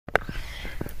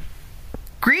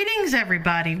Greetings,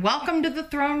 everybody. Welcome to the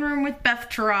Throne Room with Beth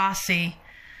Tarasi.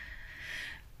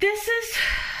 This is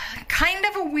kind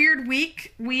of a weird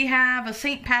week. We have a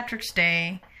St. Patrick's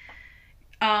Day.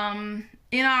 In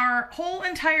our whole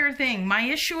entire thing, my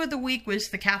issue of the week was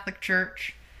the Catholic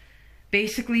Church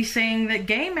basically saying that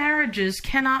gay marriages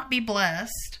cannot be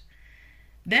blessed.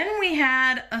 Then we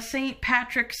had a St.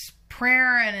 Patrick's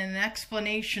prayer and an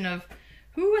explanation of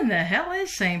who in the hell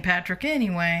is St. Patrick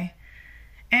anyway.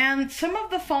 And some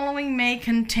of the following may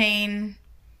contain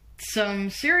some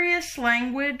serious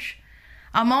language.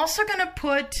 I'm also going to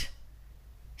put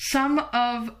some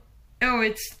of,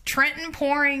 it's Trenton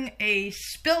pouring a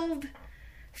spilled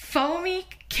foamy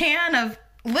can of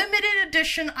limited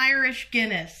edition Irish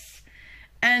Guinness.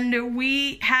 And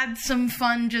we had some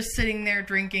fun just sitting there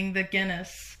drinking the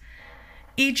Guinness.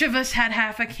 Each of us had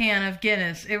half a can of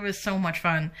Guinness. It was so much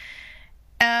fun.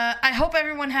 I hope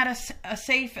everyone had a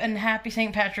safe and happy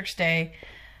St. Patrick's Day.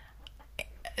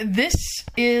 This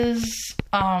is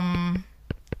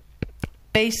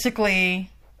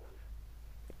basically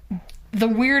the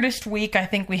weirdest week I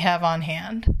think we have on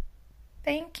hand.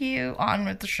 Thank you. On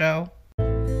with the show.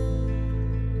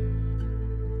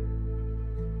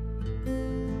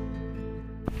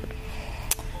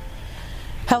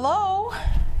 Hello?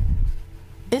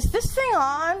 Is this thing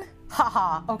on?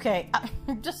 Haha, okay,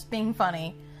 I'm just being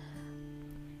funny.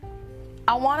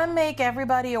 I want to make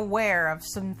everybody aware of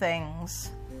some things.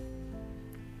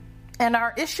 And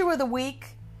our issue of the week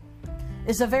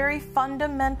is a very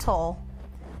fundamental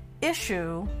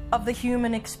issue of the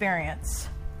human experience.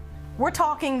 We're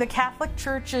talking the Catholic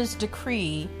Church's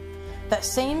decree that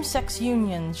same-sex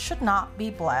unions should not be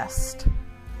blessed.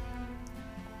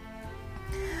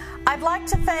 I'd like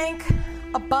to thank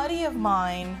a buddy of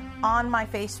mine on my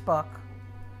Facebook.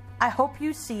 I hope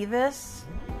you see this.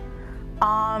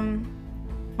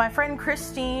 My friend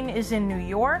Christine is in New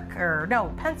York,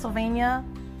 Pennsylvania.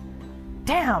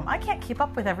 Damn, I can't keep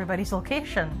up with everybody's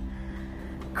location.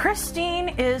 Christine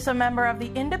is a member of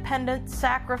the Independent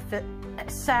Sacramental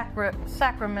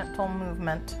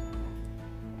Movement.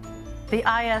 The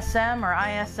ISM or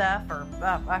ISF, or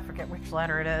I forget which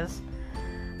letter it is.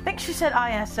 I think she said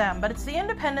ISM, but it's the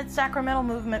Independent Sacramental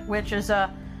Movement, which is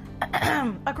a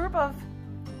group of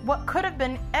what could have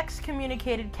been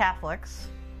excommunicated Catholics.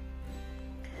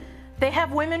 They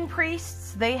have women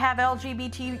priests, they have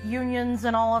LGBT unions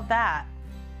and all of that.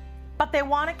 But they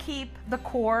want to keep the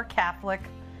core Catholic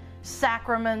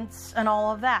sacraments and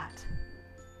all of that.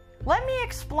 Let me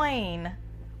explain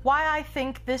why I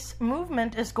think this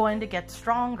movement is going to get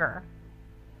stronger.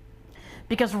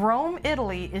 Because Rome,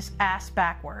 Italy is ass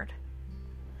backward.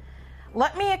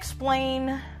 Let me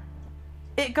explain.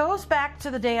 It goes back to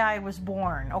the day I was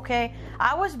born, okay?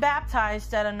 I was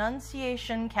baptized at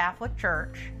Annunciation Catholic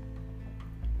Church.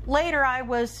 Later I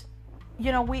was,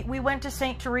 we went to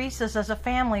St. Teresa's as a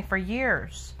family for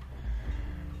years.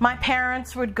 My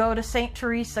parents would go to St.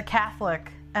 Teresa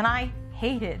Catholic, and I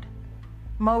hated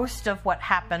most of what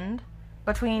happened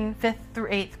between 5th through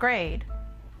 8th grade.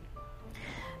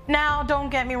 Now, don't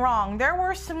get me wrong, there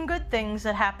were some good things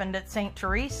that happened at St.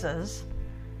 Teresa's,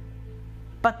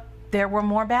 but there were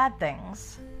more bad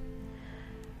things.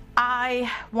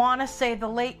 I want to say the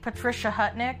late Patricia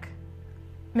Hutnick,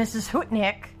 Mrs.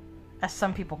 Hutnick, as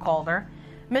some people called her,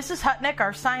 Mrs. Hutnick,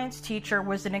 our science teacher,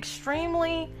 was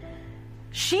extremely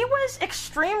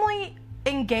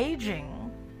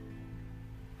engaging.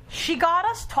 She got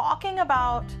us talking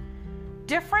about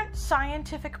different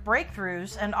scientific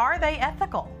breakthroughs and are they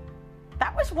ethical?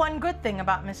 That was one good thing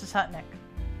about Mrs. Hutnick.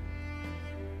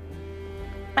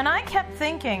 And I kept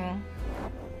thinking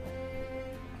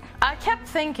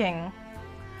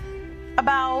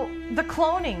about the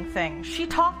cloning thing. She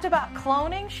talked about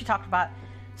cloning, she talked about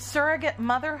surrogate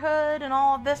motherhood and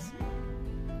all of this.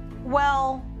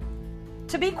 Well,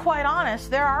 to be quite honest,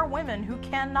 there are women who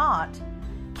cannot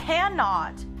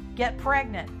get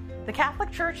pregnant. The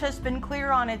Catholic Church has been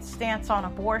clear on its stance on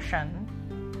abortion,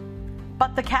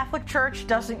 but the Catholic Church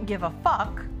doesn't give a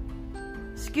fuck.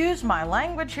 Excuse my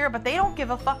language here, but they don't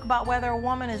give a fuck about whether a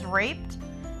woman is raped.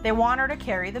 They want her to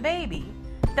carry the baby.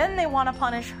 Then they want to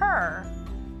punish her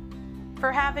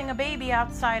for having a baby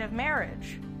outside of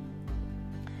marriage.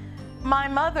 My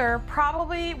mother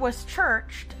probably was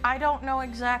churched. I don't know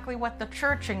exactly what the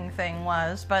churching thing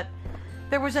was, but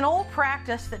there was an old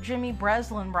practice that Jimmy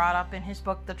Breslin brought up in his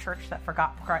book, The Church That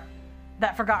Forgot Christ.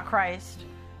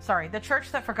 The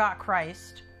Church That Forgot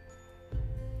Christ.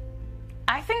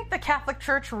 I think the Catholic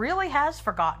Church really has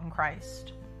forgotten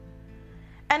Christ.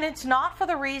 And it's not for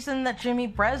the reason that Jimmy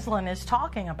Breslin is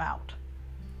talking about.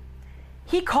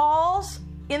 He calls,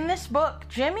 in this book,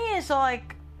 Jimmy is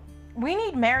like We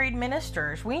need married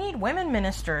ministers. We need women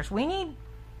ministers. We need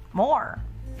more.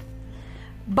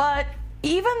 But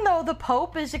even though the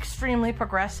Pope is extremely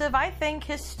progressive, I think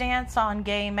his stance on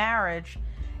gay marriage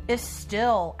is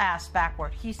still ass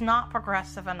backward. He's not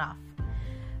progressive enough.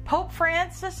 Pope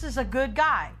Francis is a good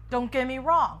guy. Don't get me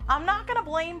wrong. I'm not going to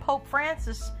blame Pope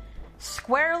Francis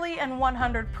squarely and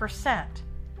 100%.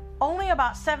 Only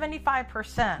about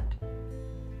 75%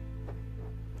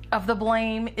 of the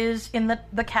blame is in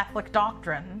the Catholic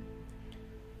doctrine.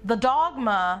 The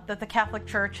dogma that the Catholic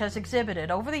Church has exhibited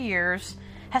over the years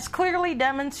has clearly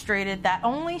demonstrated that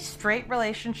only straight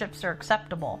relationships are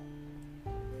acceptable.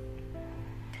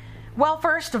 Well,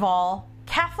 first of all,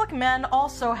 Catholic men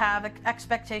also have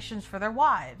expectations for their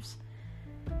wives.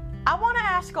 I want to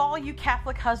ask all you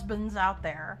Catholic husbands out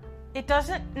there.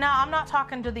 Now I'm not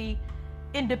talking to the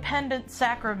independent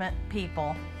sacrament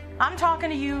people. I'm talking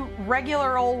to you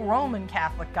regular old Roman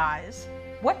Catholic guys.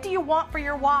 What do you want for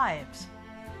your wives?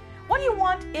 What do you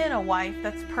want in a wife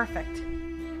that's perfect?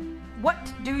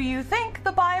 What do you think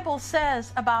the Bible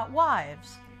says about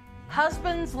wives?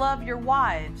 Husbands, love your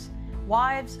wives.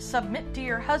 Wives, submit to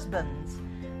your husbands.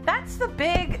 That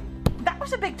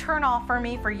was a big turnoff for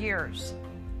me for years.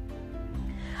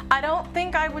 I don't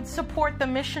think I would support the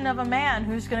mission of a man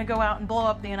who's going to go out and blow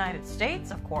up the United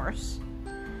States, of course.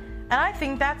 And I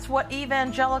think that's what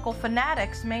evangelical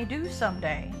fanatics may do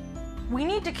someday. We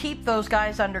need to keep those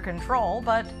guys under control,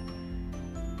 but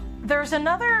there's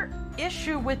another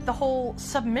issue with the whole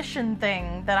submission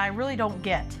thing that I really don't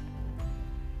get.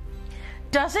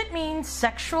 Does it mean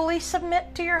sexually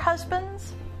submit to your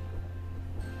husbands?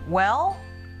 Well,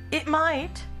 it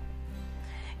might.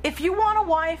 If you want a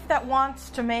wife that wants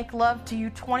to make love to you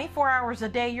 24 hours a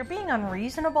day, you're being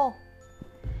unreasonable.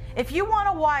 If you want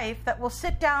a wife that will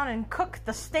sit down and cook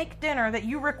the steak dinner that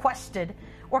you requested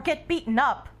or get beaten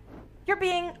up, you're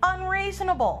being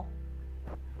unreasonable.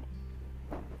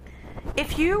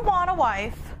 If you want a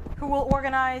wife who will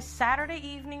organize Saturday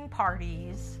evening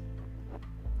parties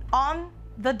on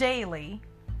the daily,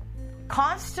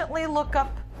 constantly look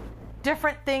up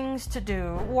different things to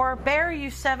do, or bear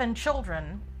you 7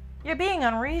 children, you're being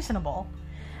unreasonable.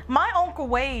 My Uncle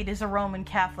Wade is a Roman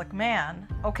Catholic man,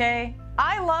 okay?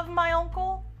 I love my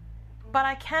uncle, but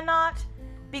I cannot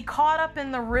be caught up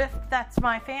in the rift that's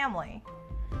my family.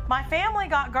 My family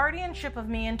got guardianship of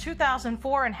me in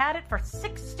 2004 and had it for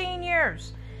 16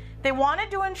 years. They wanted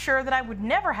to ensure that I would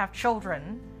never have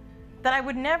children, that I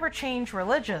would never change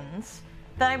religions,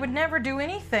 that I would never do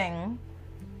anything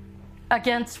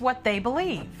against what they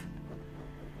believe.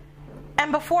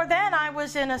 And before then, I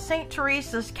was in a St.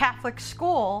 Teresa's Catholic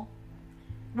school,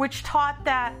 which taught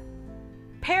that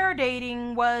pair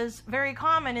dating was very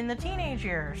common in the teenage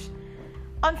years.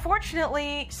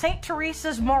 Unfortunately, St.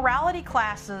 Teresa's morality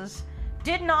classes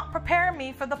did not prepare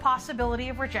me for the possibility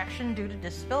of rejection due to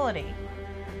disability.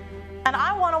 And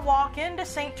I want to walk into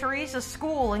St. Teresa's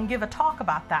school and give a talk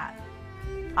about that.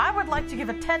 I would like to give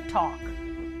a TED Talk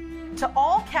to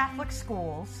all Catholic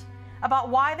schools about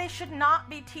why they should not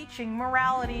be teaching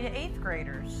morality to 8th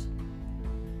graders.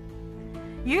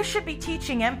 You should be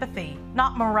teaching empathy,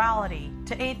 not morality,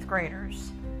 to 8th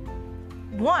graders.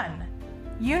 1,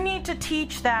 you need to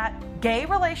teach that gay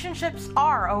relationships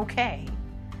are okay,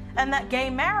 and that gay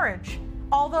marriage,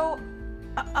 although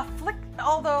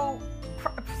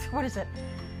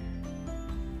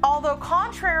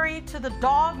contrary to the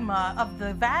dogma of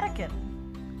the Vatican,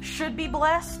 should be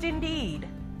blessed indeed,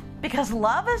 because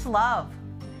love is love.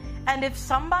 And if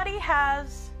somebody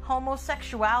has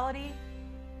homosexuality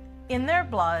in their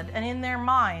blood and in their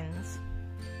minds,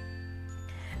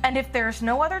 and if there's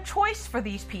no other choice for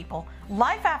these people,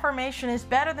 life affirmation is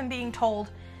better than being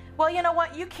told, well, you know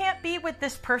what, you can't be with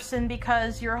this person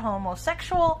because you're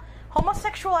homosexual.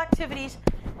 Homosexual activities.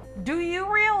 Do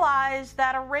you realize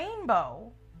that a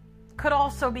rainbow could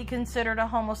also be considered a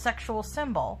homosexual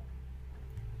symbol?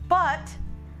 But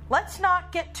let's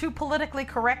not get too politically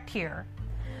correct here.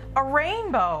 A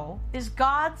rainbow is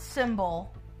God's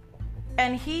symbol,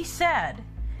 and he said,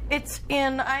 it's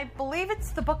in, I believe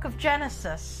it's the book of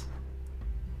Genesis.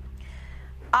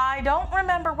 I don't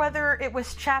remember whether it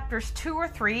was chapters 2 or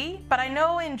 3, but I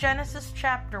know in Genesis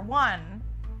chapter 1,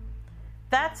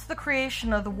 that's the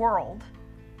creation of the world.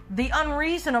 The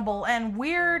unreasonable and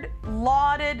weird,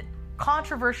 lauded,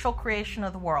 controversial creation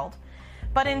of the world.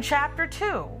 But in chapter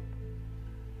 2,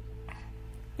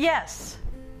 yes,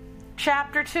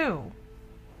 chapter 2,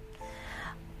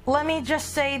 let me just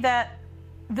say that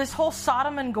this whole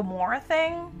Sodom and Gomorrah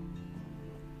thing,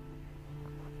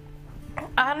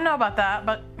 I don't know about that,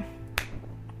 but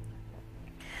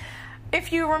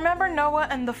if you remember Noah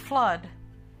and the flood,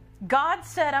 God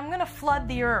said, I'm going to flood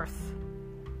the earth.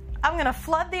 I'm going to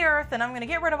flood the earth and I'm going to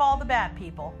get rid of all the bad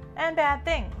people and bad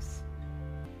things.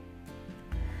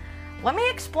 Let me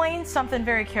explain something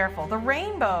very careful. The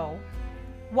rainbow,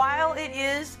 while it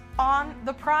is on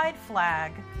the pride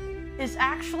flag, is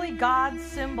actually God's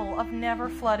symbol of never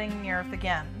flooding the earth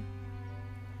again.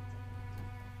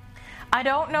 I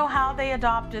don't know how they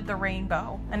adopted the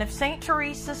rainbow. And if St.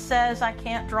 Teresa says I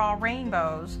can't draw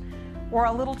rainbows, or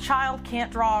a little child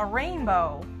can't draw a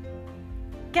rainbow,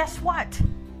 guess what?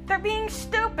 They're being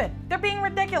stupid. They're being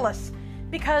ridiculous.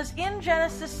 Because in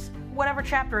Genesis, whatever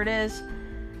chapter it is,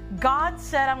 God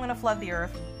said, I'm going to flood the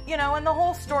earth. You know, and the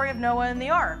whole story of Noah and the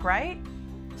ark, right?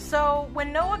 So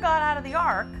when Noah got out of the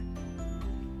ark,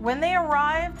 when they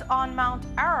arrived on Mount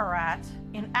Ararat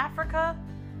in Africa,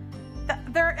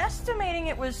 they're estimating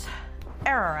it was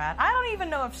Ararat. I don't even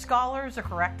know if scholars are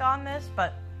correct on this,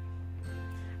 but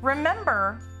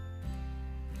remember,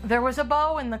 there was a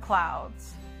bow in the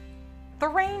clouds. The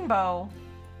rainbow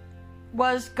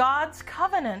was God's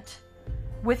covenant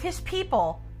with his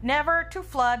people, never to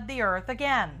flood the earth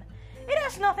again. It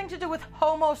has nothing to do with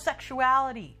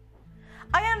homosexuality.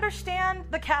 I understand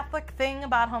the Catholic thing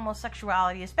about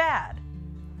homosexuality is bad,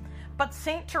 but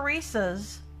St.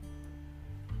 Teresa's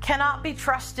cannot be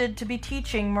trusted to be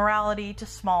teaching morality to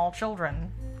small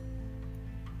children.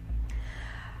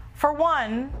 For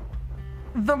one,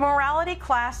 the morality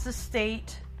classes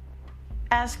state,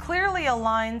 as clearly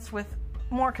aligns with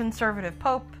more conservative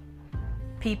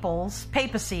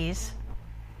papacies,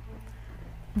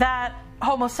 that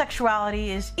homosexuality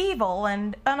is evil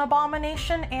and an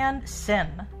abomination and sin.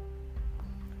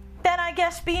 Then I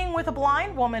guess being with a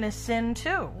blind woman is sin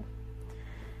too.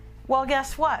 Well,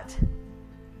 guess what?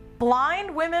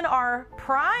 Blind women are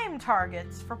prime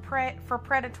targets for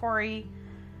predatory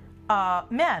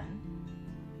men.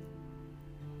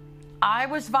 I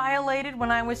was violated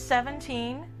when I was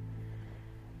 17.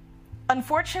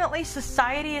 Unfortunately,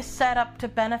 society is set up to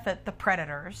benefit the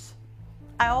predators.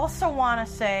 I also want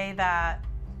to say that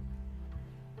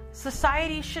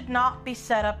society should not be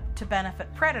set up to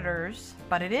benefit predators,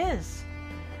 but it is.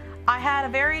 I had a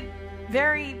very,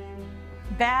 very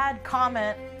bad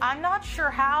comment. I'm not sure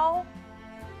how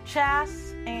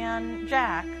Chas and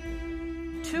Jack,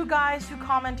 two guys who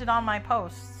commented on my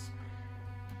posts,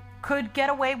 could get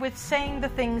away with saying the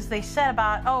things they said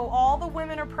about, oh, all the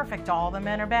women are perfect, all the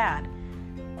men are bad.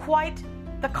 Quite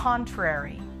the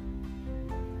contrary.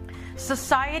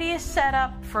 Society is set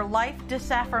up for life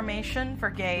disaffirmation for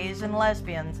gays and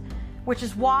lesbians, which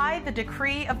is why the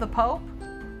decree of the Pope,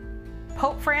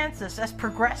 Pope Francis, as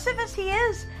progressive as he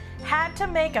is, had to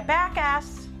make an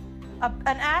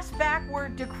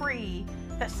ass-backward decree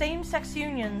that same-sex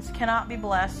unions cannot be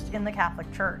blessed in the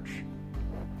Catholic Church.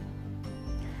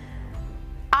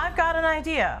 I've got an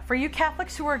idea. For you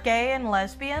Catholics who are gay and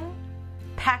lesbian,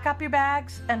 pack up your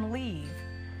bags and leave.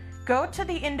 Go to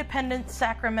the independent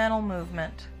sacramental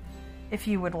movement, if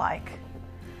you would like.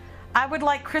 I would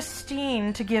like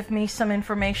Christine to give me some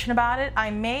information about it. I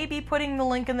may be putting the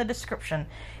link in the description.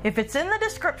 If it's in the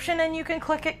description and you can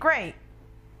click it, great.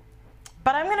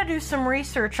 But I'm going to do some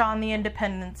research on the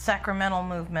independent sacramental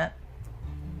movement.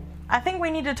 I think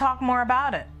we need to talk more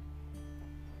about it.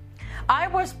 I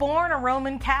was born a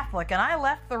Roman Catholic, and I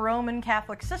left the Roman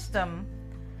Catholic system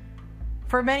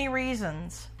for many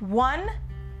reasons. One,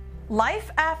 life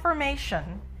affirmation.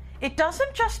 It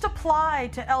doesn't just apply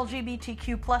to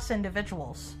LGBTQ plus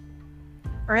individuals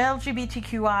or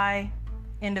LGBTQI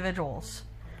individuals.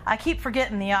 I keep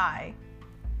forgetting the I.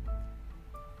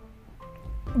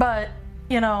 But,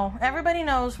 you know, everybody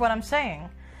knows what I'm saying.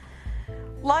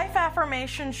 Life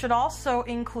affirmation should also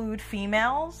include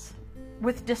females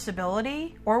with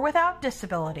disability or without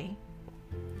disability.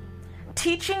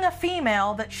 Teaching a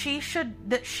female that she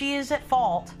is at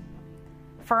fault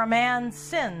for a man's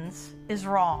sins is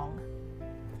wrong.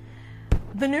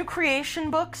 The New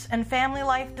Creation books and family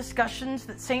life discussions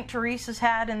that St. Teresa's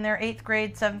had in their 8th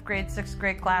grade, 7th grade, 6th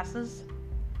grade classes.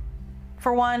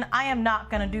 For one, I am not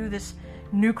going to do this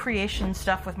New Creation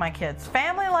stuff with my kids.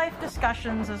 Family life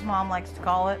discussions, as Mom likes to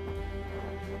call it.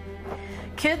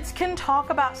 Kids can talk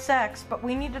about sex, but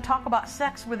we need to talk about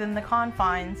sex within the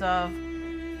confines of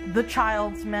the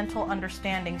child's mental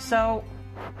understanding. So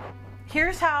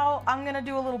here's how I'm going to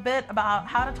do a little bit about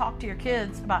how to talk to your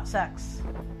kids about sex.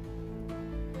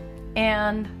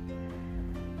 And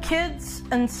kids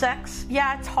and sex,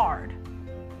 yeah, it's hard.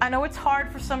 I know it's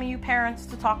hard for some of you parents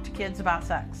to talk to kids about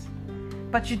sex.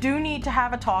 But you do need to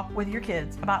have a talk with your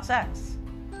kids about sex.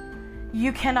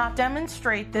 You cannot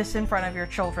demonstrate this in front of your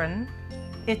children.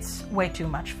 It's way too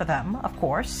much for them, of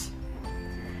course.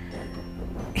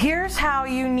 Here's how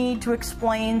you need to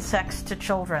explain sex to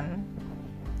children.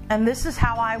 And this is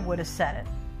how I would have said it.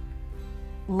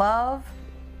 Love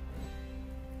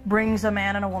brings a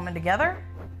man and a woman together.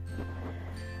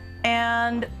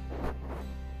 And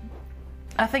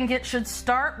I think it should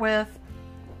start with,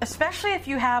 especially if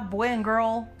you have boy and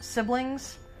girl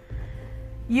siblings,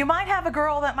 you might have a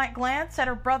girl that might glance at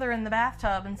her brother in the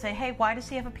bathtub and say, hey, why does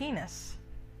he have a penis?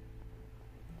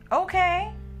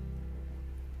 Okay.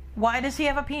 Why does he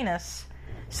have a penis?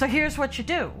 So here's what you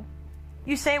do.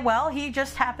 You say, well, he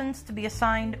just happens to be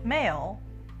assigned male.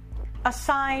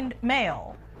 Assigned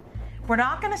male. We're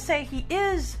not going to say he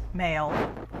is male,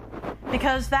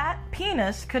 because that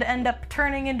penis could end up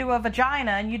turning into a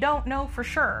vagina and you don't know for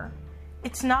sure.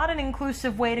 It's not an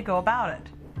inclusive way to go about it.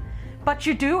 But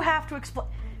you do have to explain.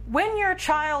 When your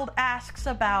child asks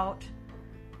about,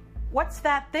 what's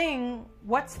that thing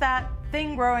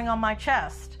growing on my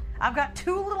chest? I've got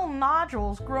 2 little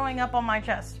nodules growing up on my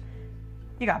chest.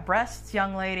 You got breasts,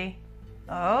 young lady?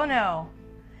 Oh no.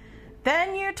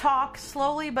 Then you talk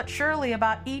slowly but surely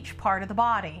about each part of the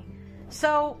body.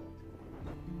 So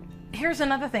here's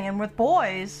another thing, and with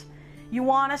boys, you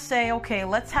want to say, okay,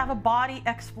 let's have a body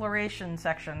exploration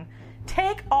section.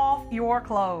 Take off your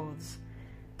clothes.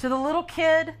 To the little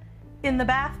kid in the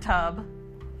bathtub,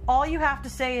 all you have to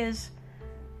say is,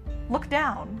 look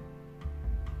down.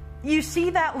 You see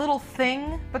that little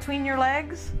thing between your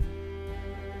legs?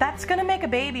 That's going to make a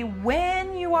baby.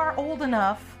 When you are old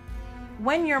enough,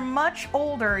 when you're much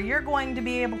older, you're going to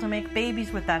be able to make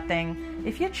babies with that thing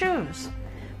if you choose.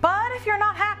 But if you're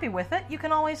not happy with it, you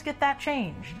can always get that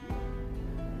changed.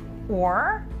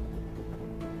 Or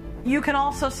you can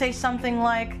also say something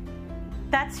like,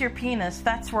 that's your penis,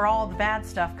 that's where all the bad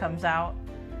stuff comes out.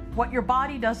 What your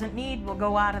body doesn't need will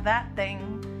go out of that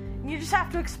thing. You just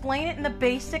have to explain it in the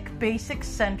basic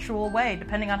sensual way,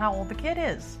 depending on how old the kid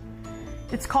is.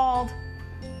 It's called,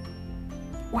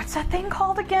 what's that thing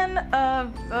called again?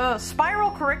 Spiral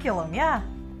curriculum, yeah.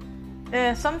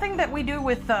 Something that we do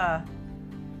with,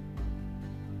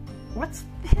 what's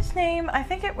his name? I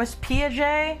think it was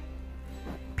Piaget.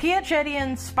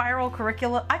 Piagetian spiral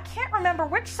curriculum. I can't remember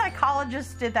which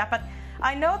psychologist did that, but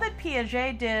I know that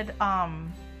Piaget did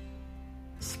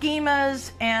schemas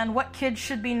and what kids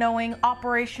should be knowing,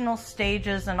 operational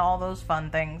stages, and all those fun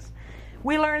things.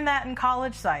 We learned that in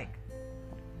college psych.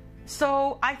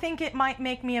 So I think it might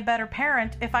make me a better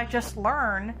parent if I just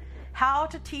learn how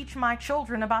to teach my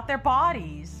children about their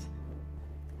bodies.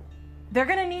 They're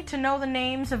going to need to know the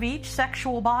names of each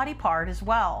sexual body part as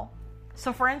well.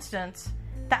 So for instance,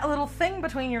 that little thing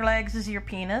between your legs is your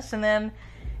penis, and then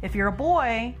if you're a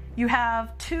boy, you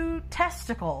have 2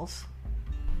 testicles.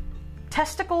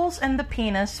 Testicles and the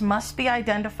penis must be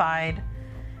identified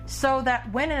so that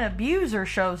when an abuser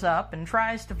shows up and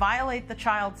tries to violate the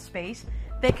child's space,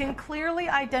 they can clearly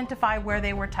identify where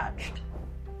they were touched.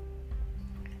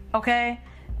 Okay?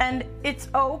 And it's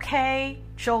okay,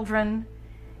 children,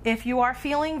 if you are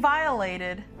feeling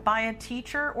violated by a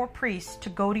teacher or priest, to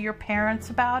go to your parents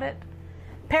about it.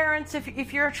 Parents,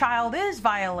 if your child is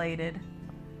violated,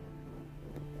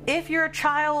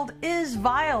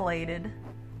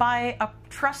 by a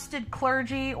trusted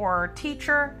clergy or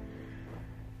teacher,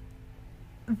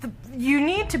 you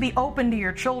need to be open to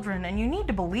your children and you need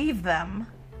to believe them.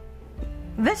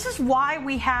 This is why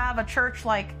we have a church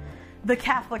like the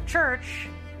Catholic Church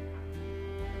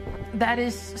that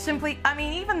is simply, I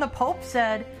mean, even the Pope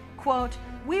said, quote,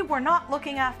 "We were not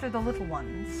looking after the little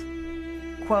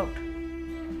ones." Quote.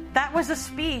 That was a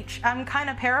speech. I'm kind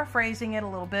of paraphrasing it a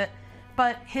little bit,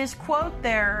 but his quote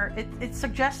there, it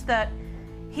suggests that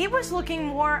he was looking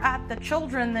more at the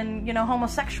children than,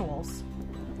 homosexuals.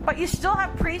 But you still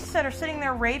have priests that are sitting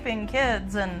there raping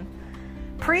kids, and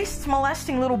priests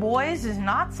molesting little boys is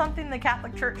not something the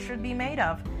Catholic Church should be made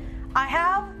of. I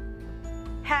have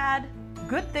had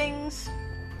good things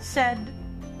said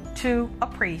to a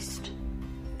priest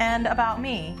and about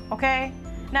me, okay?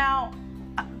 Now,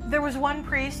 there was one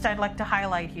priest I'd like to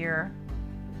highlight here.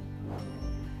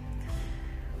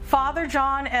 Father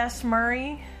John S.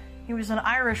 Murray. He was an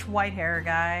Irish white hair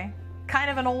guy, kind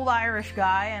of an old Irish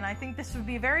guy, and I think this would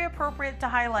be very appropriate to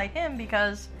highlight him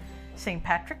because St.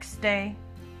 Patrick's Day.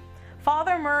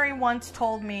 Father Murray once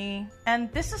told me, and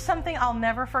this is something I'll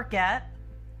never forget,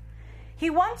 he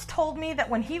once told me that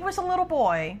when he was a little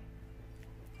boy,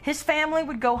 his family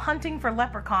would go hunting for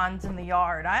leprechauns in the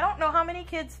yard. I don't know how many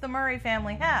kids the Murray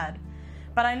family had,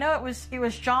 but I know it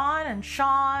was John and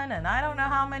Sean, and I don't know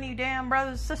how many damn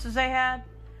brothers and sisters they had,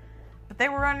 but they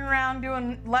were running around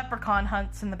doing leprechaun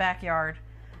hunts in the backyard.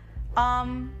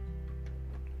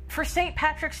 For St.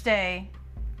 Patrick's Day,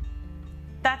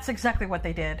 That's exactly what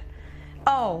they did.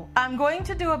 Oh, I'm going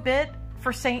to do a bit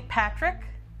for St. Patrick.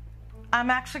 I'm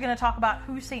actually going to talk about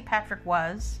who St. Patrick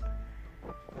was.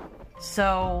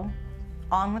 So,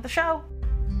 on with the show.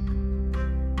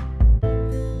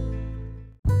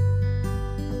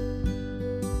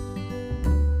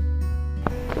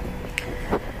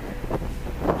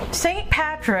 St.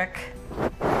 Patrick,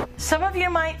 some of you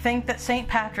might think that St.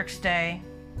 Patrick's Day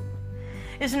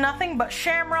is nothing but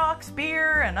shamrocks,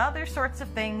 beer, and other sorts of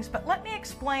things, but let me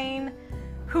explain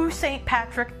who St.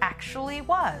 Patrick actually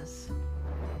was.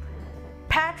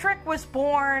 Patrick was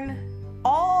born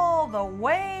all the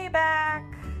way back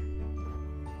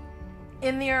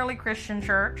in the early Christian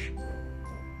church.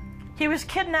 He was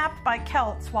kidnapped by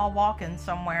Celts while walking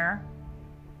somewhere.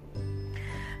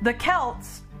 The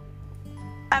Celts,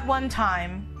 at one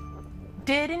time,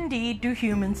 did indeed do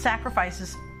human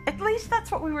sacrifices. At least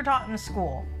that's what we were taught in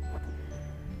school.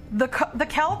 The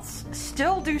Celts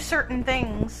still do certain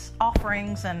things,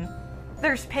 offerings, and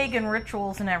there's pagan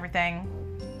rituals and everything.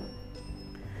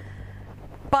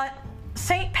 But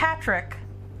St. Patrick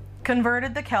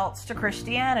converted the Celts to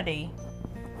Christianity.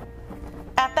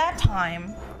 At that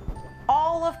time,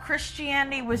 all of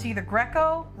Christianity was either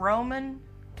Greco-Roman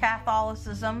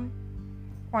Catholicism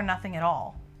or nothing at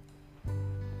all.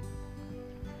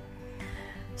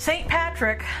 St.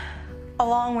 Patrick,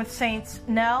 along with Saints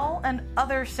Nell and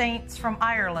other saints from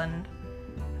Ireland.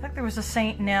 I think there was a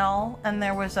Saint Nell, and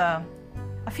there was a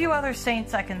few other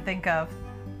saints I can think of.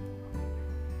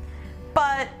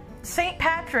 But St.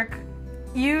 Patrick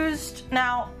used...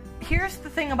 Now, here's the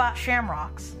thing about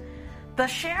shamrocks. The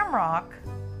shamrock,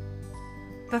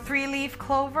 the 3-leaf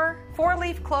clover,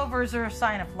 4-leaf clovers are a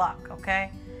sign of luck,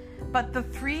 okay? But the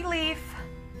 3-leaf...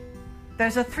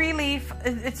 There's a 3-leaf,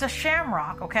 it's a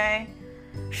shamrock, okay?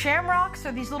 Shamrocks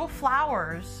are these little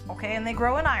flowers, okay? And they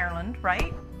grow in Ireland,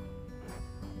 right?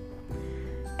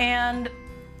 And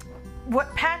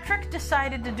what Patrick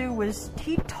decided to do was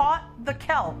he taught the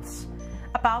Celts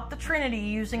about the Trinity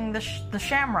using the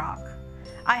shamrock.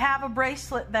 I have a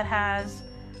bracelet that has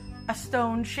a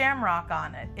stone shamrock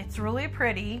on it. It's really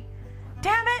pretty.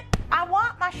 Damn it! I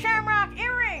want my shamrock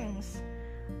earrings!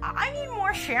 I need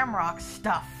more shamrock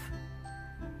stuff.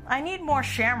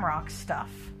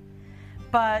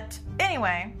 But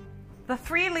anyway, the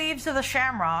 3 leaves of the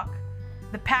shamrock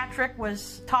that Patrick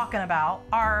was talking about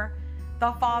are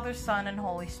the Father, Son, and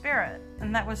Holy Spirit.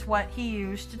 And that was what he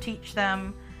used to teach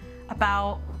them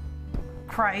about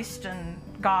Christ and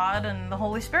God and the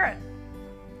Holy Spirit.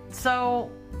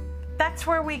 So that's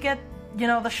where we get,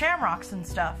 the shamrocks and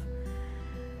stuff.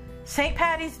 St.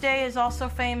 Paddy's Day is also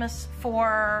famous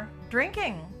for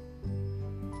drinking.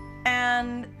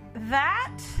 And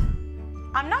that,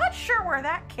 I'm not sure where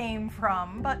that came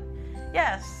from, but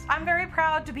yes, I'm very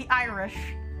proud to be Irish,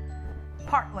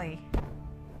 partly.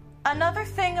 Another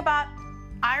thing about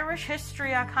Irish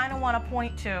history I kind of want to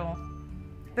point to,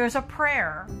 there's a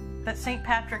prayer that St.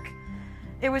 Patrick,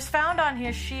 it was found on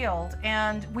his shield,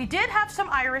 and we did have some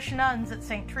Irish nuns at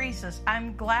St. Teresa's.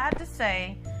 I'm glad to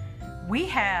say we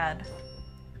had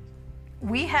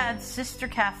Sister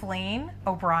Kathleen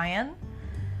O'Brien,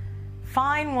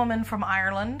 fine woman from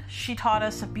Ireland. She taught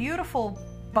us a beautiful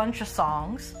bunch of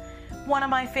songs. One of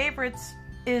my favorites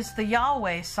is the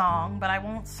Yahweh song, but I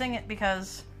won't sing it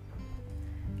because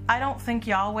I don't think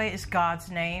Yahweh is God's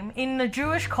name. In the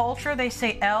Jewish culture, they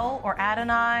say El or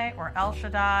Adonai or El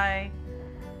Shaddai.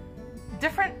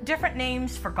 Different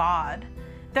names for God.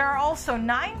 There are also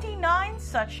 99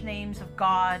 such names of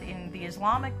God in the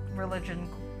Islamic religion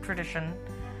tradition.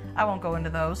 I won't go into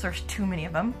those. There's too many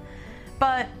of them.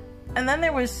 And then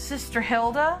there was Sister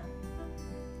Hilda,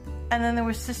 and then there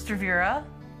was Sister Vera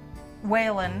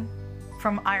Whalen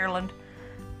from Ireland.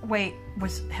 Wait,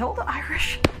 was Hilda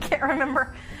Irish? I can't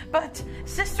remember. But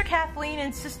Sister Kathleen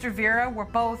and Sister Vera were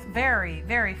both very,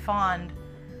 very fond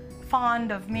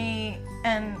of me,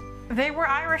 and they were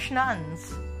Irish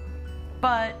nuns.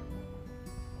 But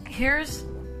here's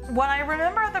what I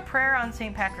remember of the prayer on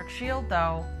St. Patrick's Shield,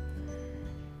 though.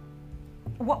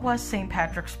 What was St.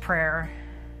 Patrick's prayer?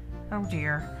 Oh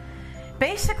dear.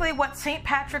 Basically, what St.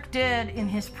 Patrick did in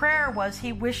his prayer was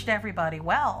he wished everybody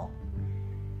well.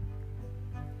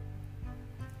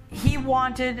 He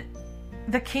wanted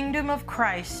the kingdom of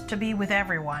Christ to be with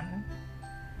everyone.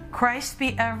 Christ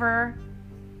be ever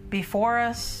before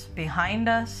us, behind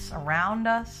us, around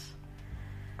us.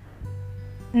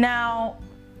 Now,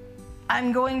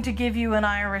 I'm going to give you an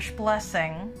Irish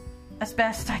blessing as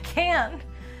best I can.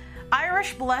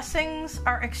 Irish blessings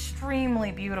are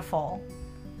extremely beautiful,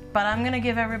 but I'm going to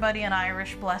give everybody an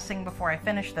Irish blessing before I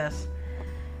finish this.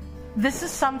 this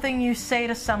is something you say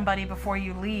to somebody before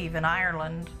you leave in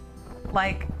Ireland.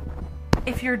 Like,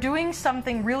 if you're doing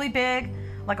something really big,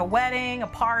 like a wedding, a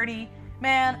party,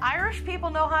 man, Irish people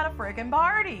know how to friggin'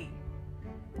 party.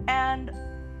 And,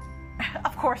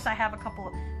 of course, I have a couple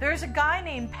of... There's a guy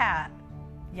named Pat.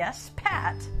 Yes,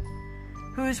 Pat.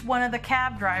 Who's one of the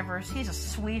cab drivers. He's a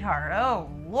sweetheart. Oh,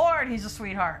 Lord, he's a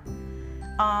sweetheart.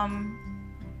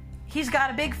 He's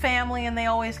got a big family, and they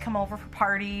always come over for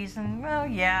parties, and, well,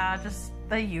 yeah, just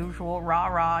the usual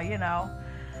rah-rah, you know.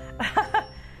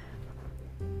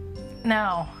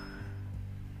 Now,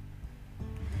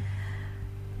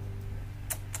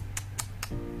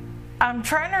 I'm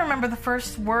trying to remember the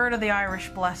first word of the Irish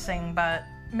blessing, but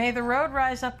may the road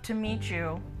rise up to meet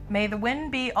you. May the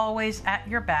wind be always at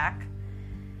your back.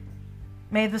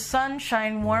 May the sun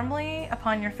shine warmly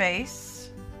upon your face.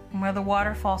 And may the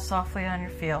water fall softly on your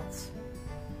fields.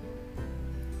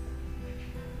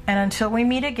 And until we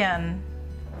meet again,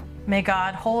 may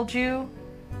God hold you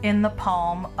in the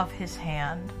palm of his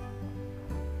hand.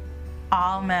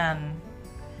 Amen.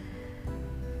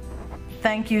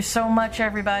 Thank you so much,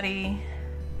 everybody.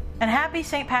 And happy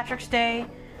St. Patrick's Day.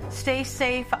 Stay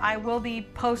safe. I will be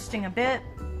posting a bit,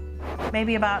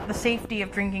 maybe about the safety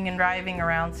of drinking and driving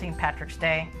around St. Patrick's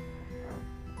Day.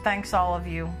 Thanks, all of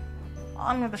you.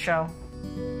 On with the show.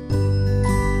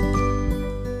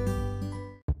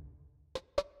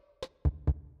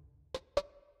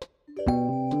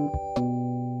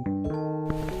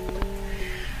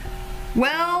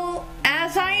 Well,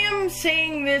 as I am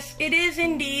saying this, it is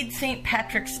indeed St.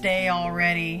 Patrick's Day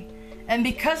already. And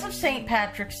because of St.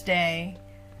 Patrick's Day,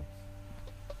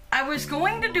 I'm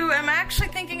actually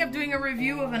thinking of doing a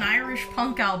review of an Irish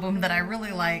punk album that I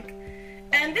really like.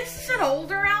 And this is an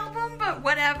older album, but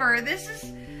whatever.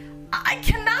 I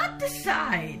cannot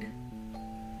decide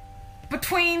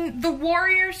between The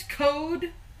Warrior's Code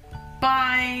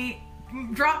by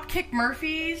Dropkick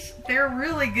Murphys. They're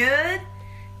really good.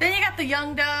 Then you got the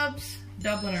Young Dubs,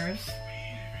 Dubliners.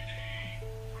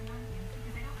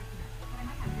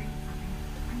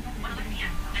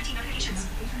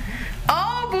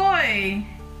 Oh boy!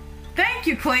 Thank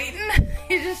you, Clayton.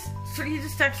 He just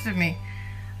texted me.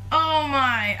 Oh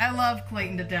my, I love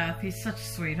Clayton to death. He's such a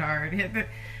sweetheart.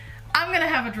 I'm gonna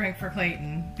have a drink for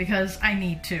Clayton because I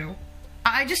need to.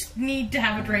 I just need to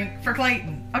have a drink for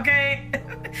Clayton, okay?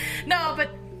 No, but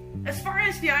as far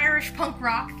as the Irish punk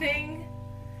rock thing,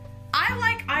 I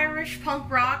like Irish punk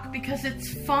rock because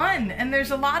it's fun and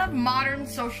there's a lot of modern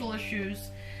social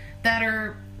issues that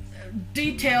are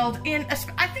detailed in.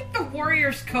 I think the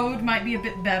Warrior's Code might be a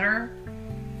bit better.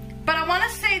 But I want to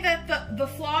say that the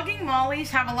Flogging Mollies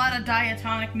have a lot of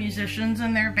diatonic musicians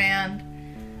in their band.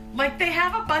 Like, they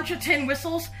have a bunch of tin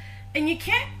whistles, and you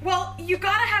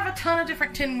gotta have a ton of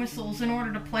different tin whistles in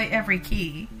order to play every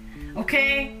key,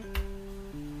 okay?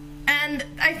 And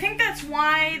I think that's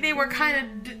why they were kind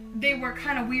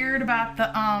of weird about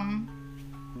the,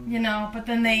 but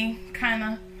then they kind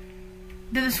of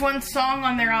did this one song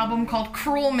on their album called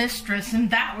Cruel Mistress, and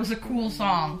that was a cool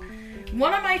song.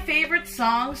 One of my favorite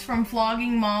songs from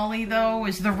Flogging Molly, though,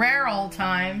 is The Rare Old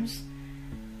Times.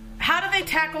 How do they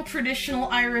tackle traditional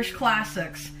Irish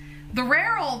classics? The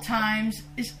Rare Old Times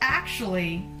is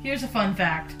actually, here's a fun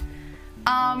fact,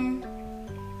 an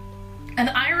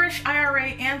Irish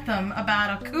IRA anthem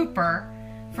about a cooper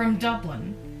from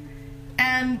Dublin.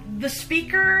 And the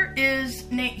speaker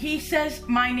he says,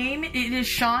 my name, it is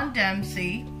Sean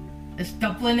Dempsey, as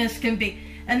Dublin as can be.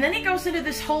 And then he goes into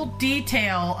this whole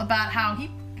detail about how he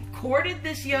courted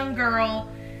this young girl,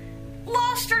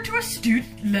 lost her to a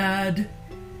student lad.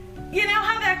 You know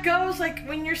how that goes? Like,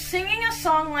 when you're singing a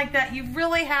song like that, you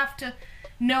really have to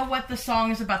know what the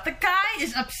song is about. The guy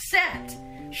is upset.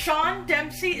 Sean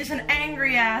Dempsey is an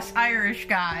angry-ass Irish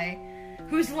guy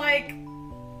who's like,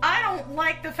 I don't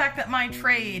like the fact that my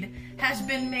trade has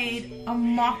been made a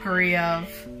mockery of.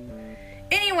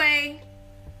 Anyway,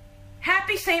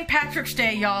 happy St. Patrick's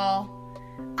Day, y'all.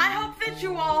 I hope that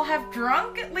you all have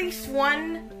drunk at least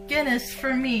one Guinness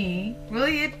for me. Will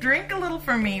you drink a little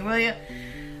for me, will you?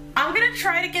 I'm gonna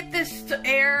try to get this to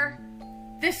air.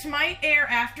 This might air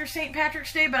after St.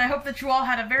 Patrick's Day, but I hope that you all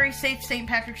had a very safe St.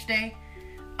 Patrick's Day.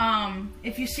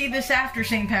 If you see this after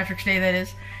St. Patrick's Day, that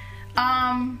is.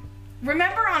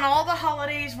 Remember, on all the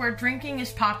holidays where drinking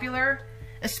is popular,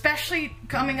 especially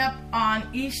coming up on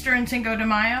Easter and Cinco de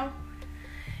Mayo,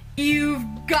 you've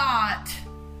got,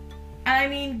 and I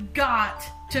mean got,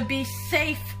 to be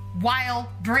safe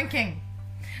while drinking.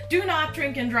 Do not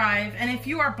drink and drive, and if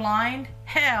you are blind,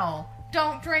 hell,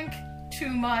 don't drink too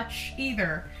much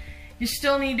either. You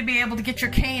still need to be able to get your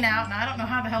cane out, and I don't know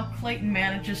how the hell Clayton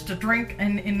manages to drink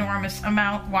an enormous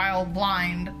amount while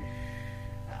blind.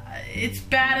 It's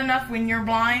bad enough when you're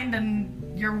blind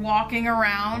and you're walking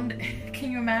around.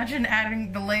 Can you imagine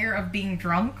adding the layer of being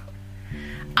drunk?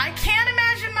 I can't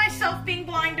imagine myself being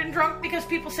blind and drunk because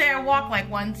people say I walk like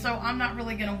one, so I'm not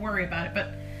really gonna worry about it,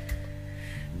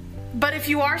 but if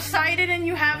you are sighted and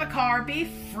you have a car,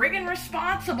 be friggin'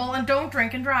 responsible and don't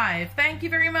drink and drive. Thank you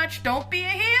very much. Don't be a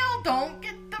heel. Don't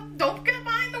get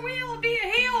behind the wheel. Be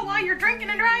a heel while you're drinking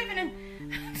and driving, and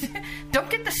don't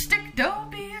get the stick. Don't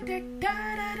be a dick.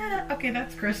 Da, da, da, da. Okay,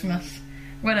 that's Christmas.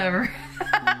 Whatever.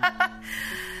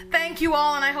 Thank you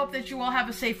all, and I hope that you all have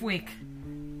a safe week.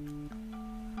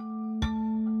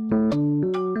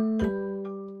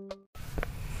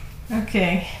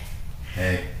 Okay.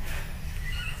 Hey.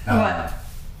 What?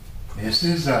 This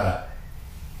will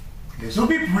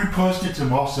be reposted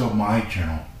to also my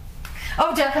channel.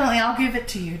 Oh, definitely. I'll give it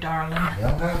to you, darling. You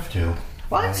don't have to.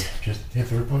 What? Just hit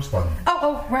the repost button.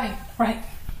 Oh, right.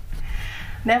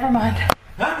 Never mind.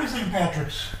 Happy St.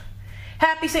 Patrick's.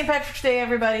 Happy St. Patrick's Day,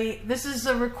 everybody. This is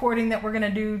a recording that we're going to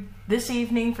do this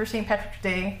evening for St. Patrick's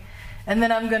Day. And then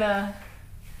I'm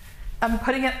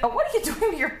putting it... Oh, what are you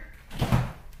doing to your...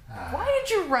 Why did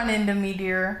you run into me,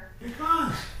 dear?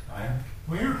 Because I'm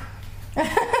weird.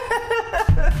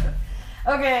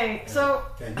 Okay, so...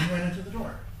 And you ran into the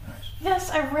door. Nice.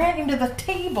 Yes, I ran into the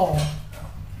table.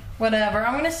 Whatever.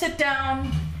 I'm going to sit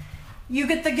down. You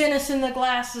get the Guinness in the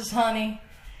glasses, honey.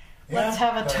 Let's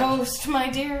have a toast, my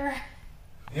dear.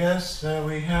 Yes,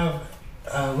 we have...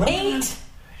 Eight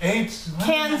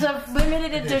cans of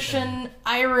limited edition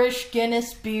Irish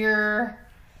Guinness beer.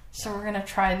 So we're going to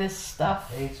try this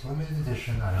stuff. 8 limited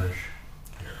edition Irish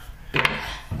beer.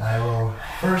 I will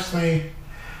firstly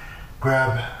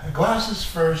grab glasses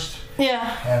first.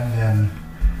 Yeah. And then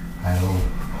I will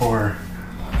pour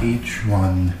each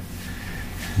one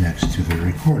next to the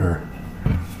recorder.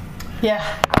 Yeah.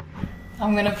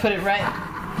 I'm going to put it right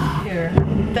here.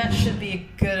 That should be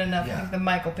good enough. Yeah. I think the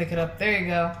mic will pick it up. There you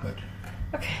go. Good.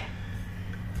 Okay.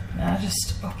 Now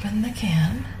just open the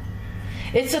can.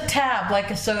 It's a tab like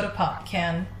a soda pop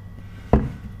can.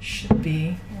 Should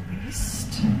be, at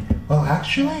least. Well,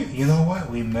 actually, you know what?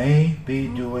 We may be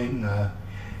doing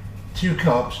 2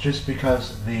 cups just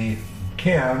because the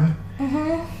can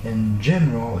in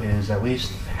general is at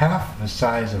least half the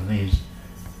size of these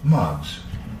mugs.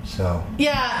 So.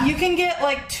 Yeah, you can get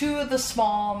like 2 of the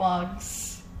small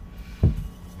mugs.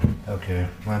 Okay,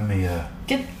 let me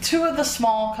Get 2 of the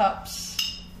small cups.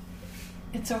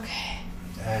 It's okay.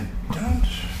 I don't.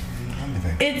 Let me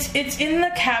think. It's in the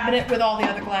cabinet with all the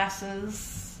other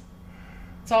glasses.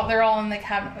 They're all in the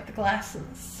cabinet with the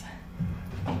glasses.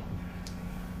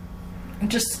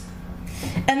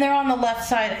 And they're on the left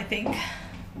side, I think.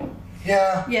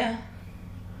 Yeah. Yeah.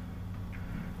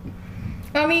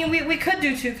 I mean, we could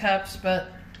do 2 cups,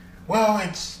 but... Well,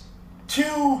 it's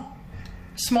 2...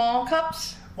 Small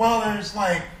cups? Well, there's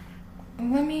like...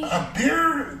 Let me... A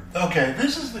beer... Okay,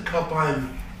 this is the cup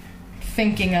I'm...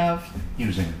 thinking of.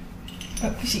 using.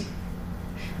 Oh, see.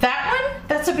 That one?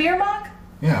 That's a beer mug?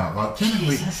 Yeah, well,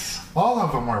 typically, Jesus. all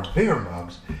of them are beer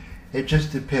mugs. It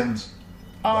just depends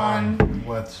on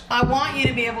what... I want you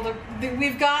to be able to...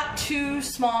 We've got 2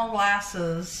 small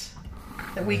glasses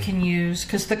that we can use,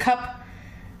 because the can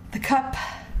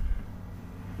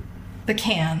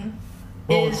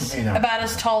is about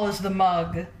as tall as the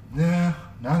mug. Yeah,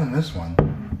 not in this one.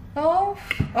 Oh,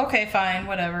 okay, fine,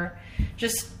 whatever.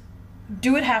 Just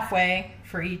do it halfway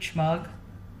for each mug.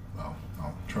 Well,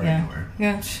 I'll try to do it.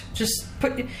 Yeah, just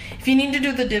put... If you need to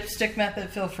do the dipstick method,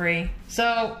 feel free.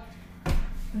 So,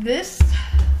 this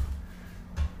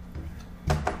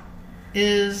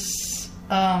is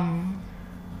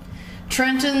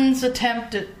Trenton's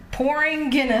attempt at pouring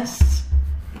Guinness.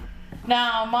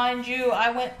 Now, mind you, I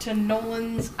went to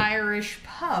Nolan's Irish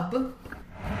Pub.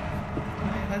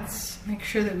 Let's make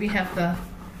sure that we have the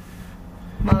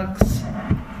mugs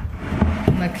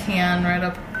and the can right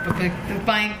up the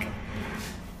mic.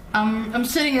 I'm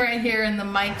sitting right here, and the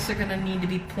mics are gonna need to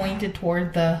be pointed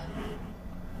toward the...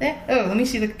 Oh, let me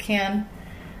see the can.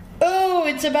 Oh,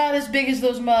 it's about as big as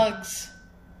those mugs.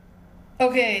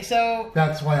 Okay, so...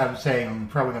 That's why I'm saying I'm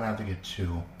probably going to have to get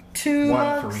 2. 2 One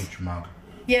mugs? for each mug.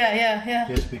 Yeah.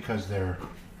 Just because they're...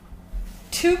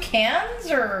 2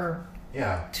 cans, or...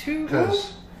 Yeah. 2...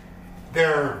 Because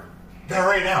they're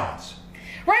 8 ounce.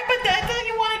 Right, but I thought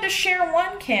you wanted to share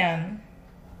 1 can.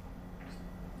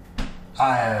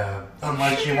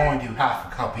 Unless you only do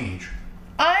half a cup each.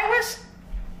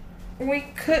 We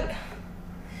could...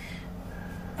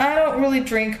 I don't really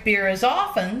drink beer as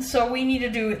often, so we need to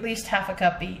do at least half a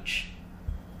cup each.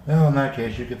 Well, in that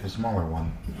case, you get the smaller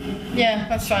one. Yeah,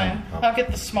 that's fine. I'll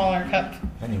get the smaller cup.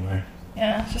 Anyway.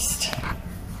 Yeah, just...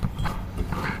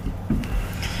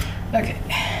 Okay.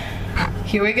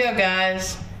 Here we go,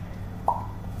 guys.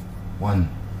 1,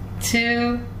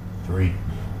 2, 3.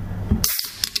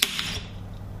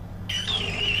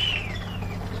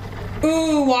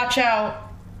 Ooh, watch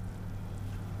out.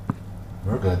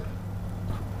 We're good.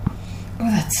 Oh,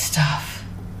 that stuff.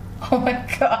 Oh my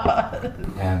god.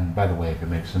 And by the way, if it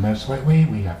makes a mess slightly,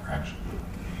 we have rags.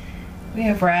 We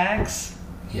have rags.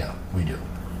 Yeah, we do.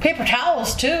 Paper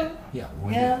towels, too. Yeah,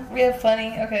 we have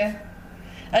plenty. Okay.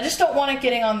 I just don't want it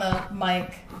getting on the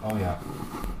mic. Oh, yeah.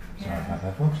 Sorry about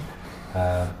that, folks.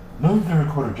 Move the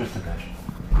recorder just a bit.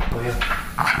 Will you?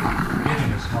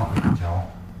 Getting a small paper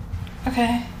towel.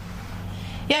 Okay.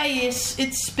 Yeah, it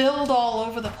spilled all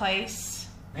over the place.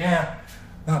 Yeah,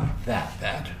 not that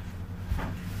bad.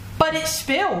 But it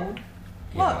spilled.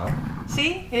 Yeah. Look.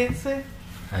 See? It's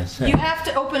I said. You have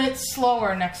to open it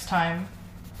slower next time.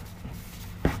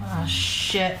 Oh,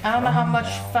 shit. I don't know how much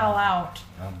fell out.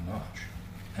 Not much.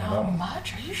 How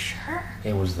much? Are you sure?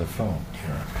 It was the foam,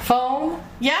 Kara. Foam?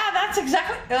 Yeah, that's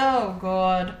exactly... Oh,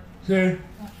 God. See?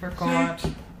 I forgot.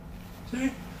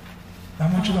 See?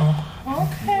 Not much at all.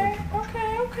 Okay.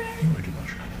 Way too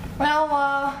much.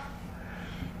 Well,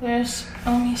 there's...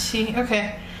 Let me see.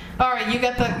 Okay. Alright, you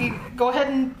got the... go ahead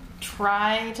and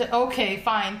try to... Okay,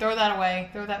 fine. Throw that away.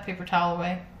 Throw that paper towel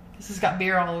away. This has got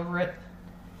beer all over it.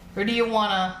 Or do you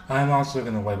want to... I'm also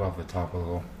going to wipe off the top a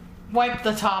little. Wipe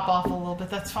the top off a little bit.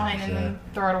 That's fine. And then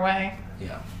throw it away.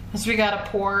 Yeah. Because we got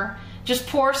to pour... Just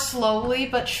pour slowly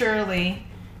but surely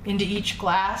into each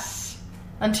glass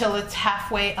until it's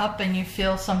halfway up and you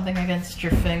feel something against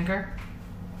your finger.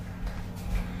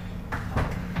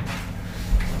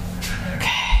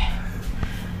 Okay.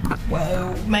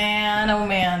 Whoa, man. Oh,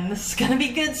 man. This is going to be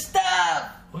good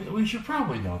stuff. We should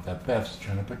probably note that Beth's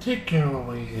channel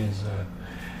particularly is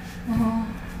not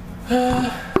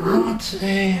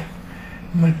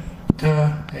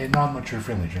a non-mature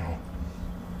friendly channel.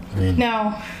 I mean,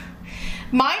 No.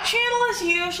 My channel is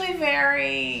usually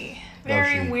very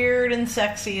weird and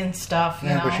sexy and stuff, you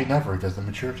know. But she never does the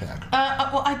mature tag.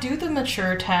 Well, I do the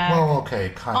mature tag. Well,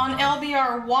 okay, kind on of.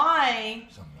 LBRY,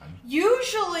 Sometimes.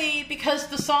 usually because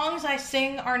the songs I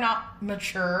sing are not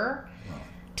mature,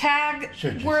 tag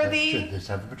worthy. Should this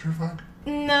have a mature flag?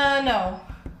 No.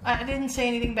 I didn't say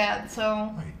anything bad,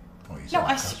 so... Wait, you said a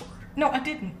cuss word. No, I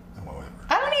didn't. Oh, whatever.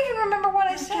 I don't even remember what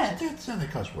I You said. just did say the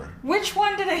cuss word. Which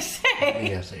one did I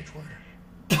say? The SH word.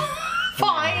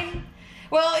 Fine.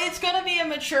 Well, it's going to be a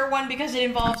mature one because it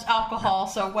involves alcohol,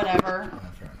 so whatever.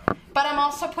 Fair enough. But I'm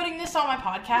also putting this on my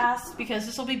podcast because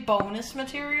this will be bonus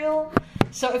material.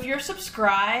 So if you're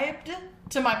subscribed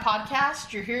to my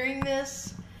podcast, you're hearing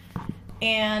this.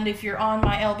 And if you're on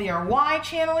my LBRY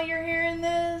channel, you're hearing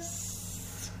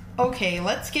this. Okay,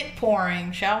 let's get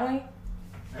pouring, shall we?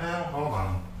 Now, hold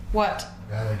on. What?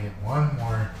 Gotta get one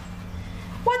more.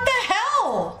 What the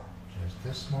hell? Just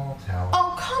this small towel.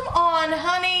 Oh, come on,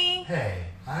 honey. Hey,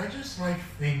 I just like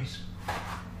things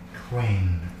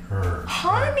cleaner.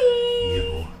 Honey.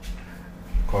 You.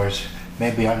 Of course,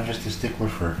 maybe I'm just a stickler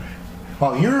for...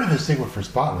 Well, you're the stickler for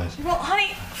spotless. Well,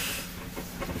 honey,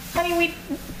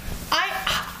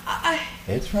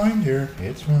 It's fine, dear.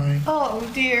 It's fine. oh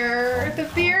dear, the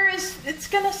beer it's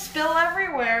gonna spill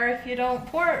everywhere if you don't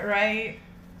pour it right.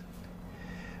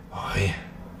 Boy.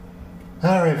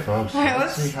 All right, folks. All right,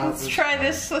 see how let's try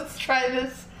this. Let's try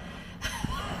this.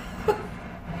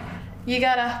 You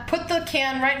gotta put the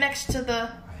can right next to the...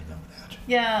 I know that.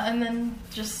 Yeah, and then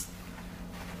just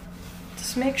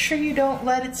make sure you don't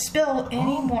let it spill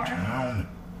anymore. Down.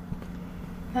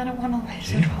 I don't want to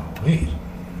waste it. Wait.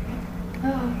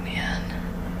 Oh man.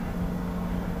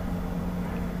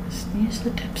 Just use the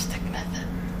dipstick method.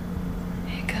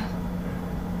 There you go.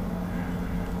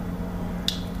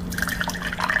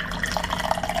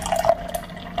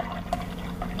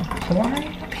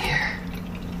 Pouring up here.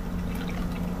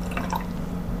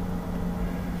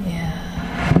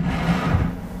 Yeah.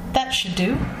 That should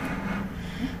do.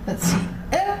 Let's see.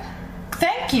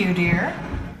 Thank you, dear.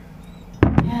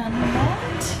 And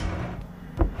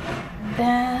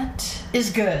that is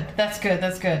good. That's good.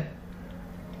 That's good.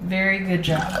 Very good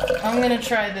job. I'm going to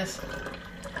try this.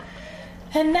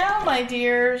 And now, my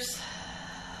dears,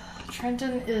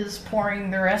 Trenton is pouring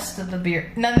the rest of the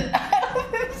beer. Now,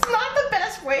 it's not the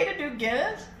best way to do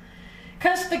Guinness,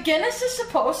 because the Guinness is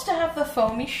supposed to have the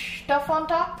foamy stuff on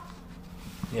top.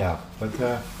 Yeah, but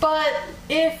But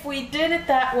if we did it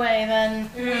that way, then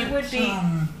it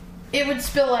would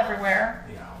spill everywhere.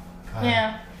 yeah.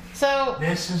 Yeah. So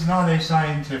This is not a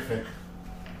scientific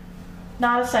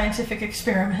not a scientific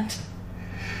experiment.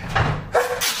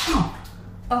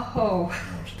 Oh,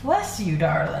 bless you,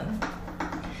 darling.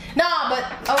 Nah, but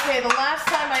okay, the last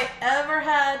time I ever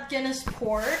had Guinness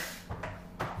port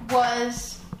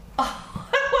was... Oh,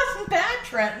 it wasn't bad,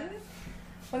 Trenton.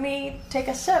 Let me take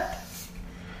a sip.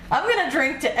 I'm gonna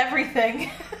drink to everything.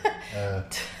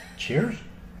 Cheers?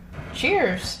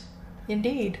 Cheers.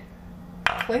 Indeed.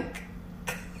 Clink.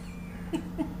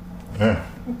 Yeah,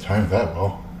 timed that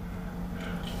well.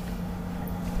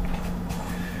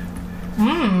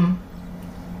 Mmm.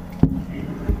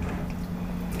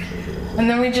 And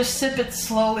then we just sip it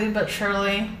slowly but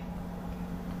surely.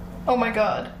 Oh my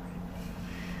god.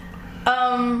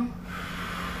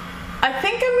 I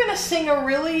think I'm gonna sing a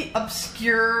really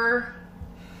obscure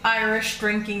Irish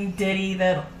drinking ditty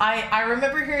that I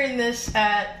remember hearing this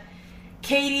at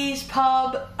Katie's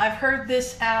Pub. I've heard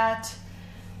this at...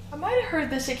 I might have heard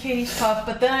this at Katie's Pub,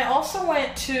 but then I also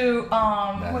went to...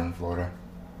 Not in Florida?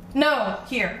 No,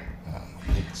 here.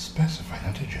 You didn't specify,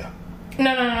 now did you?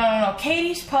 No.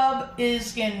 Katie's Pub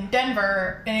is in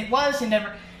Denver, and it was in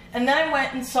Denver. And then I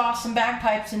went and saw some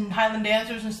bagpipes and Highland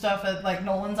dancers and stuff at like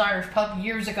Nolan's Irish Pub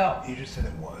years ago. You just said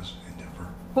it was in Denver.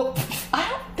 Well, I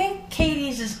don't think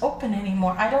Katie's is open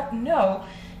anymore. I don't know,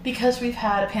 because we've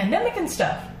had a pandemic and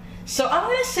stuff. So I'm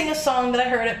going to sing a song that I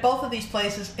heard at both of these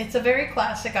places. It's a very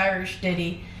classic Irish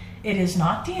ditty. It is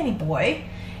not Danny Boy.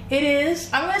 It is...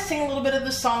 I'm going to sing a little bit of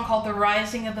the song called The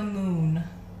Rising of the Moon.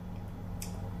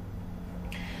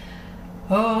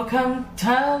 Oh, come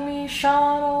tell me,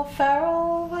 Sean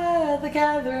O'Farrell, where the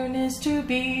gathering is to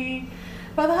be,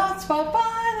 where the hot spot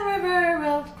by the river,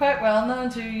 well, quite well known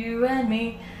to you and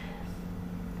me.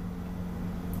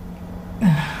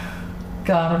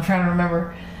 God, I'm trying to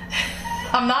remember.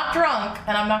 I'm not drunk,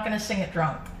 and I'm not going to sing it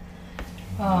drunk.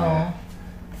 Oh. Yeah.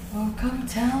 Oh, come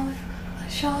tell me,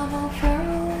 Sean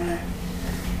O'Farrell,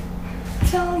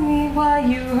 tell me why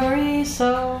you hurry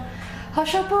so.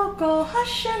 Hush up, go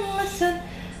hush and listen.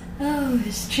 Oh,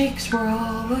 his cheeks were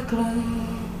all aglow.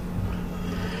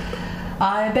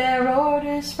 I bear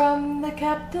orders from the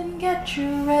captain, get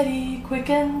you ready quick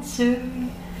and soon.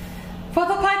 For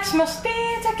the pikes must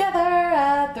be together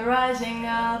at the rising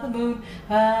of the moon,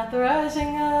 at the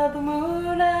rising of the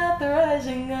moon, at the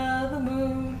rising of the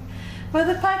moon. For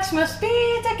the pikes must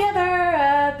be together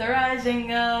at the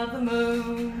rising of the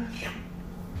moon.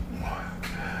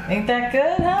 Ain't that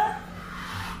good, huh?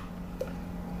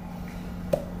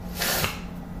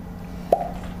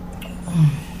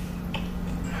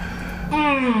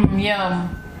 Yum.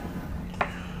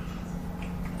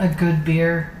 A good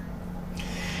beer.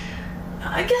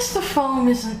 I guess the foam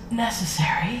isn't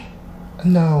necessary.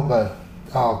 No, but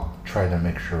I'll try to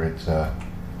make sure it's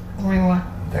What?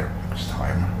 there next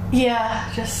time.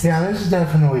 Yeah, just... Yeah, this is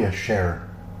definitely a share.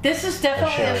 This is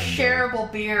definitely a sharing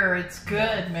shareable beer. It's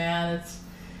good, man. It's...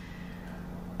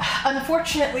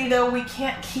 Unfortunately, though, we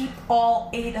can't keep all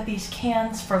 8 of these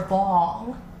cans for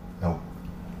long. Nope.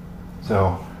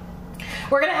 So...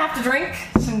 We're gonna have to drink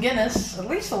some Guinness, at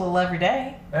least a little every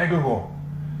day. Hey, Google.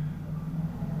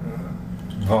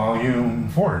 Volume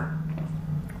 4.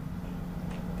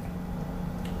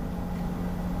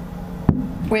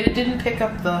 Wait, it didn't pick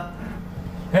up the...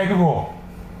 Hey, Google.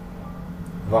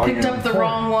 Volume Picked up the 4.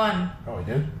 wrong one. Oh, I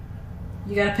did?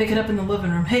 You gotta pick it up in the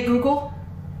living room. Hey, Google?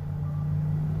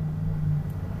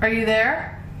 Are you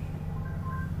there?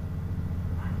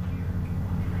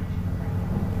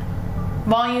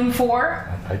 Volume 4?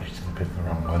 I just picked the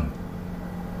wrong one.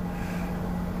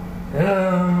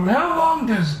 How long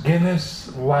does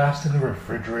Guinness last in the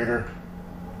refrigerator?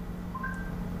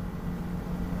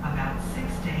 About 6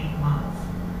 to 8 months.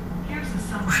 Here's a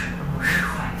summary from the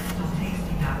website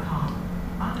stilltasty.com.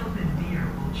 Unopened beer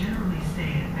will generally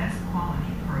stay at best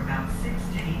quality for about 6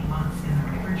 to 8 months in the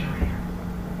refrigerator.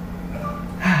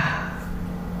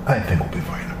 I think we'll be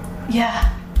fine.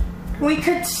 Yeah. We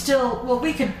could still, well,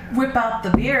 we could whip out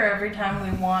the beer every time we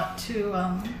want to,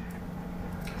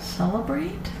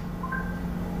 celebrate.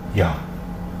 Yeah.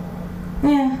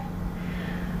 Yeah.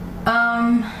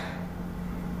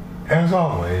 As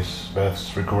always,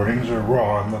 Beth's recordings are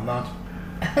raw and whatnot.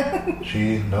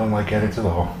 She don't like edits at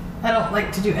all. I don't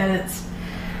like to do edits.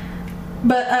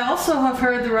 But I also have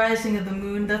heard The Rising of the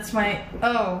Moon. That's my,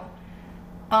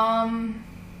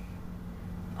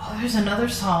 there's another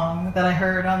song that I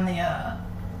heard on the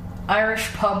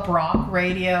Irish Pub Rock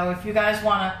radio. If you guys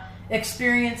want to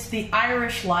experience the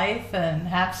Irish life and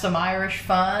have some Irish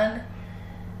fun.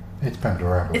 It's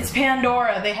Pandora. It's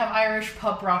Pandora. They have Irish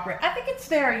Pub Rock radio. I think it's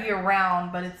there year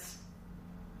round, but it's...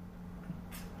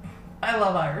 I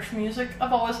love Irish music.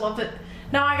 I've always loved it.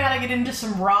 Now I gotta get into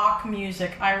some rock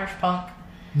music, Irish punk.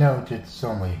 No, it's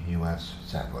only U.S.,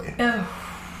 sadly. Oh.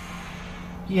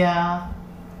 Yeah.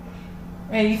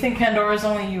 Hey, you think Pandora's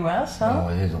only U.S., huh? No,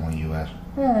 it is only U.S.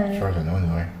 As far as I know,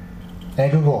 anyway. Hey,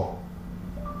 Google.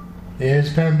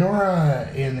 Is Pandora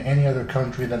in any other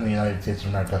country than the United States of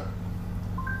America?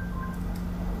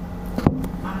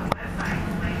 On the website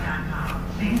Slate.com,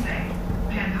 they say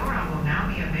Pandora will now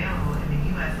be available in the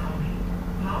U.S. only.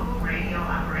 Global radio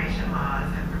operation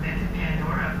laws have prevented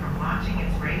Pandora from launching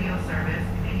its radio service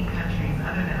in any countries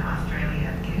other than Australia,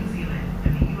 New Zealand,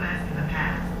 and the U.S. in the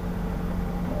past.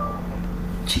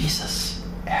 Jesus.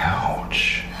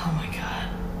 Ouch. Oh my God.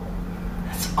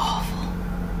 That's awful.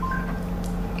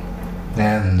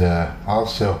 And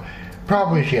also,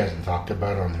 probably she hasn't talked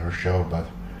about it on her show, but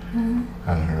on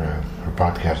her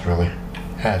podcast, really,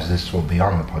 as this will be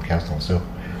on the podcast also,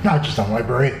 not just on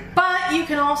Library. But you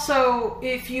can also,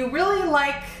 if you really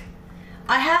like,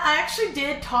 I actually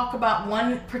did talk about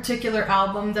one particular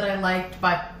album that I liked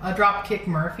by Dropkick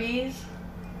Murphys.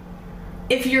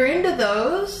 If you're into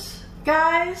those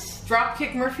guys,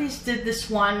 Dropkick Murphys did this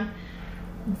one.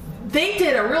 They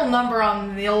did a real number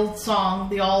on the old song,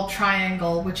 The All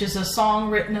Triangle, which is a song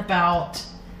written about,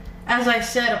 as I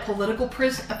said, a political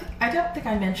prison. I don't think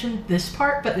I mentioned this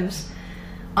part, but it was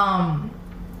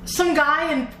some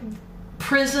guy in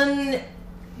prison,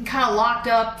 kind of locked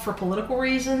up for political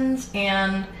reasons,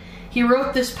 and he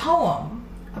wrote this poem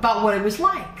about what it was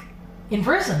like in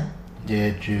prison.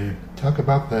 Did you talk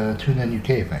about the TuneIn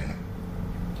UK thing?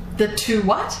 The two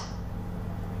what?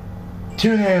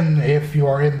 Tune in if you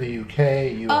are in the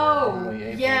UK. You are Oh, only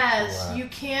able yes. to, You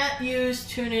can't use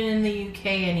TuneIn in the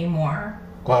UK anymore.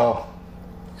 well,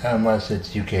 unless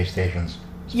it's UK stations.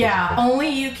 Yeah, specific.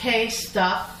 only UK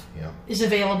stuff Yep. is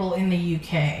available in the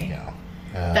UK. Yeah.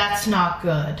 That's not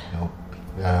good. Nope.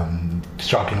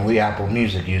 Shockingly, Apple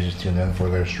Music uses TuneIn for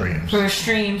their streams. For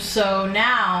streams, so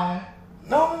now...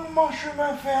 No Mushroom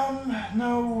FM,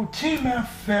 no Team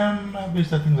FM. At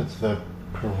least I think that's the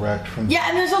correct from. Yeah,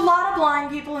 and there's a lot of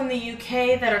blind people in the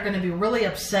UK that are going to be really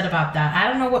upset about that. I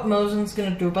don't know what Mosen's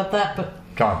going to do about that, but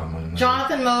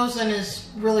Jonathan Mosen is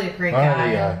really a great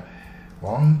guy. The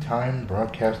long-time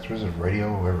broadcasters of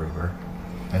radio everywhere.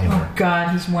 Anyway. Oh, God,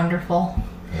 he's wonderful.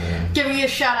 Giving a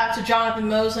shout-out to Jonathan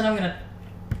Mosen. I'm going to...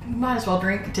 Might as well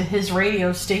drink to his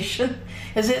radio station,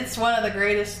 as it's one of the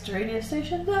greatest radio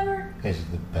stations ever. Is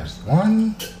it the best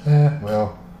one?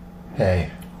 Well,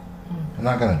 hey, I'm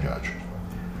not going to judge.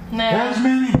 There's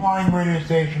many blind radio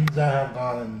stations that have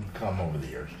gone and come over the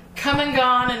years. Come and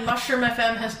gone, and Mushroom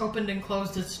FM has opened and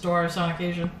closed its doors on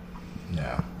occasion.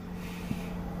 No.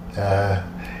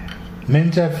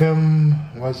 Mint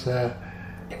FM was a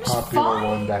popular fine.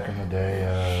 one back in the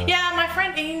day. Yeah, my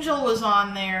friend Angel was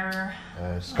on there.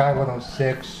 Sky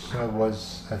 106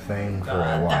 was a thing for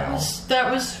a while.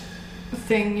 That was a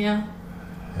thing, yeah.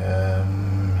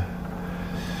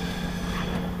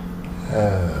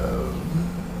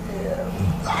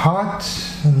 Hot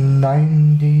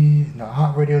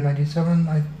Radio 97,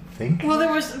 I think. Well,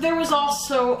 there was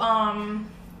also God,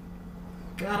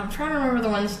 I'm trying to remember the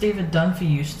ones David Dunphy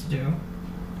used to do.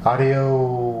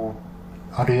 Audio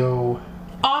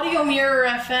Mirror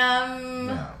FM.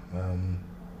 Yeah,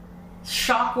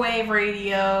 Shockwave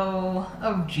Radio.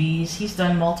 Oh, geez, he's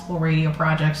done multiple radio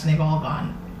projects and they've all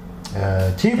gone.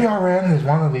 TBRN is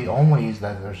one of the onlys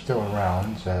that are still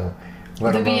around. So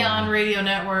the Beyond Radio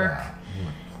Network.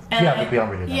 Yeah, the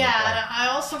Beyond Radio Network. Yeah, and I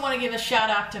also want to give a shout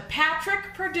out to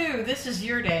Patrick Perdue. This is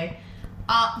your day.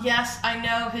 Yes, I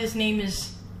know his name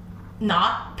is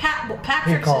not Pat. Well,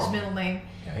 Patrick's his middle name.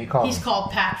 Yeah, he's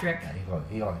called Patrick. Yeah,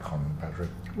 he always called him Patrick.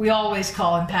 We always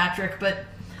call him Patrick, but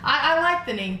I like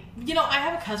the name. You know, I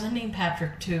have a cousin named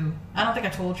Patrick too. I don't think I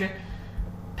told you.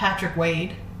 Patrick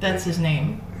Wade. That's his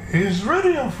name. Is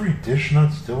Radio Free Dish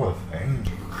Nut still a thing?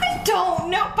 I don't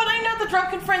know, but I know the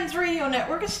Drunken Friends Radio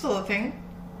Network is still a thing.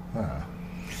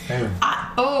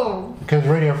 Because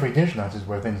Radio Free Dish Nuts is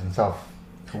where Things in South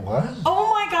was.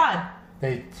 Oh my God.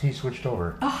 He switched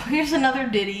over. Oh, here's another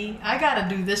ditty. I gotta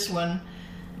do this one.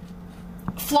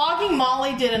 Flogging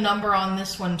Molly did a number on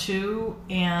this one too,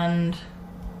 and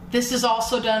this is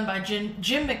also done by Jim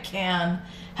McCann.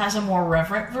 Has a more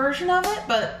reverent version of it,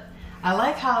 but I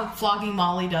like how Flogging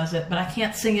Molly does it, but I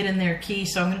can't sing it in their key,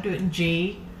 so I'm gonna do it in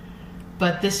G.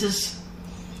 But this is...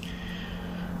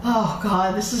 Oh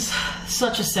God, this is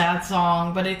such a sad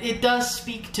song, but it does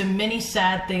speak to many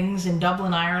sad things in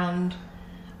Dublin, Ireland.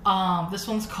 This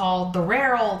one's called The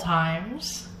Rare Old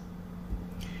Times.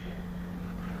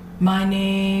 My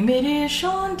name, it is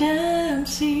Sean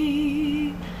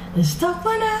Dempsey, as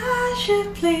Dublin as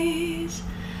you please.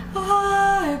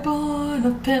 I born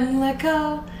of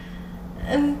Pimlico,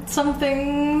 and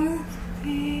something.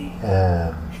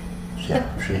 Yeah, she.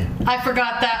 I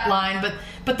forgot that line,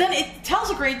 but then it tells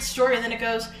a great story, and then it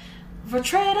goes, "For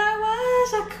trade I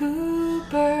was a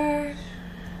cooper."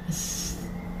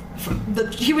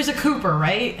 He was a cooper,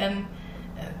 right? And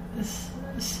I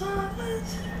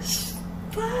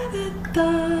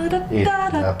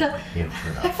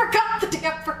forgot the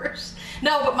damn verse.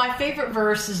 No, but my favorite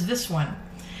verse is this one.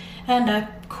 And I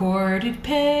courted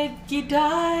Peggy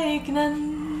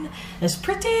Dignan, as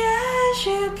pretty as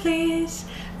you please,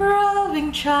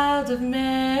 roving child of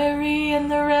Mary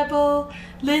and the rebel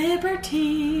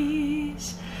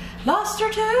liberties. Lost her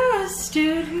to a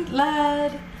student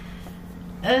lad,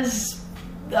 as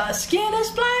skin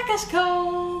as black as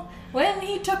coal. When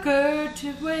he took her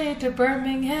away to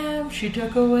Birmingham, she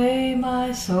took away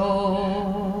my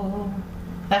soul.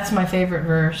 That's my favorite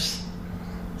verse.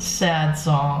 Sad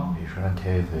song. Are you trying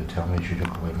to tell me she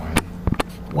took away mine?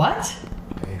 What?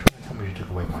 Are you trying to tell me she took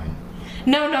away mine?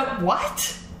 No,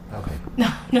 what? Okay. No.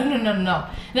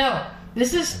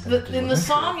 This is in the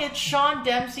song. It's Sean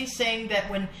Dempsey saying that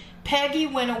when Peggy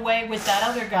went away with that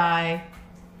other guy,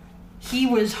 he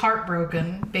was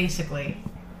heartbroken. Basically,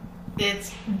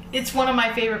 it's one of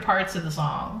my favorite parts of the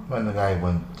song. When the guy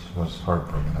was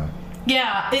heartbroken. Huh?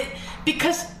 Yeah,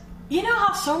 because you know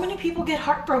how so many people get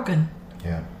heartbroken.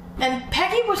 Yeah. And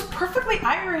Peggy was perfectly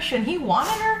Irish, and he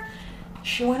wanted her.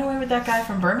 She went away with that guy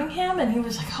from Birmingham, and he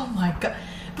was like, "Oh my God!"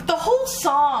 But the whole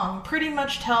song pretty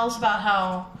much tells about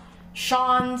how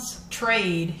Sean's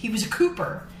trade. He was a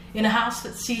cooper in a house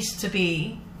that ceased to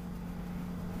be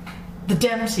the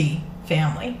Dempsey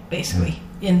family, basically,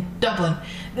 in Dublin.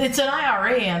 It's an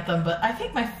IRA anthem, but I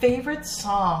think my favorite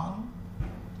song,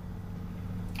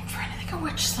 I'm trying to think of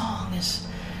which song is,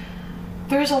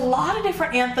 there's a lot of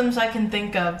different anthems I can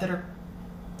think of that are,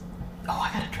 oh,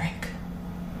 I got a drink.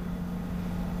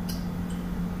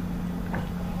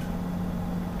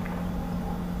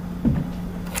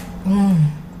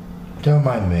 Don't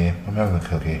mind me. I'm having a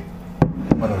cookie.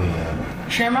 One of the...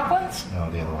 Shamrock ones?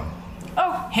 No, the other one.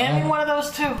 Oh, hand me one of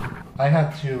those too. I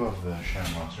had 2 of the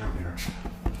shamrocks earlier.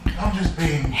 I'm just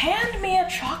being... Hand me a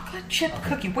chocolate chip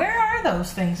cookie. Where are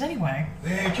those things anyway?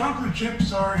 The chocolate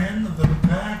chips are in the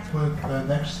pack with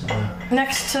next to the...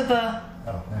 Next to the...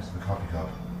 Oh, next to the coffee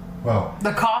cup. Well...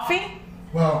 The coffee?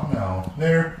 Well, no.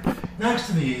 They're next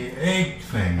to the egg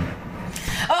thing.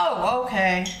 Oh,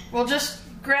 okay. Well, just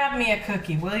grab me a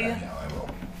cookie, will you? Yeah, I will.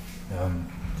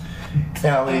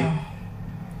 Allie.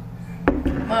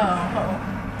 Oh.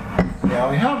 Yeah,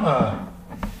 we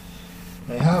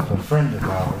have a friend of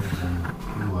ours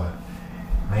who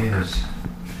made us,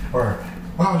 or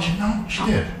well, she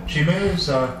did. She made us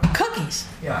Cookies.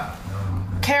 yeah.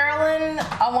 Carolyn,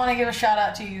 I want to give a shout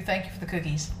out to you. Thank you for the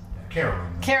cookies.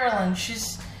 Carolyn.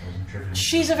 She's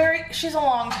a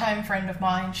longtime friend of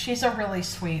mine. She's a really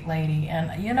sweet lady,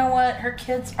 and you know what? Her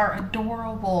kids are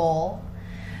adorable.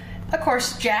 Of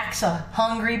course, Jack's a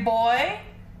hungry boy.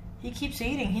 He keeps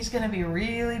eating. He's going to be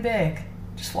really big.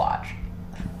 Just watch.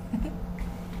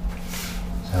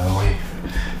 So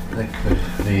the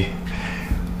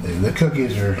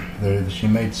cookies are. She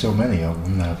made so many of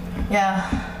them that. Yeah.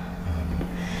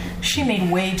 She made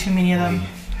way too many of them. We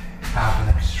have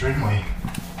an extremely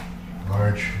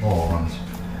large bowl ones.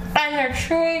 And they're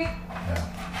chewy. Yeah.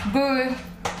 Gooey.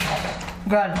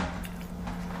 Good.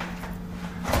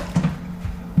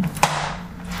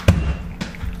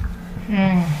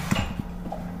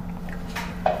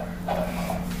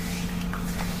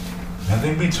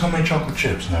 Nothing beats homemade chocolate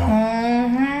chips now.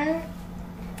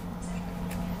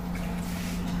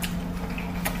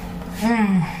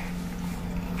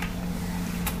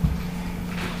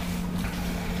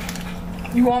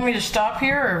 You want me to stop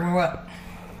here or what?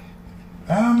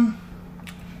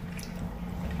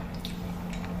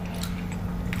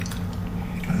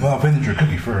 Well, finish your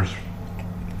cookie first.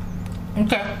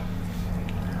 Okay.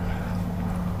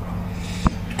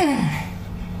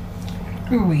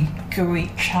 Ooey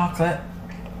gooey chocolate.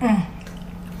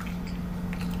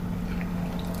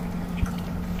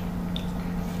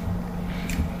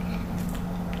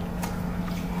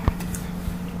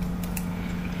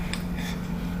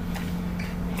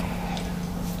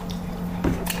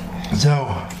 So,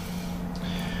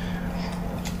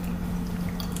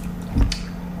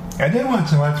 I did want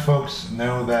to let folks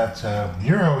know that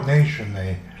Euro Nation,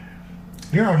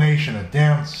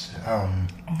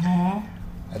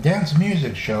 a dance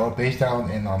music show based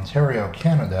out in Ontario,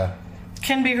 Canada,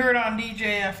 Can be heard on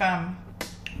DJFM.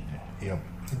 Yep,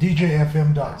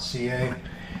 DJFM.ca,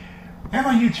 and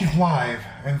on YouTube Live.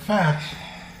 In fact,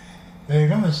 they're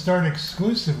going to start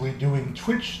exclusively doing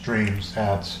Twitch streams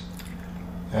at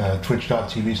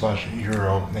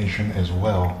Twitch.tv/EuroNation as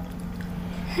well.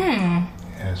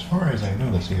 As far as I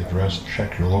know, that's the address.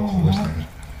 Check your local listings.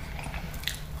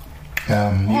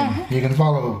 You can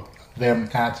follow them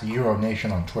at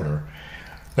EuroNation on Twitter.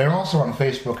 They're also on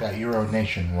Facebook at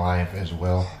EuroNation Live as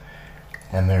well.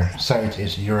 And their site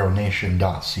is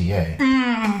euronation.ca.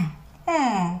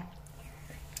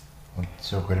 What's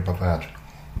so great about that?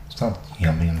 It's not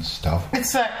yummy and stuff.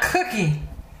 It's that cookie.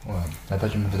 Well, I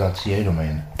thought you meant the .ca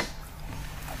domain.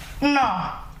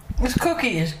 No. This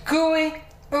cookie is gooey,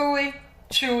 ooey,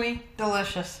 chewy,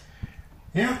 delicious.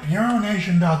 Yep,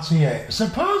 euronation.ca.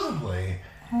 Supposedly,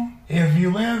 if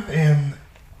you live in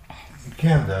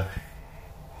Canada,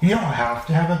 you don't have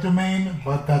to have a domain,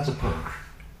 but that's a perk.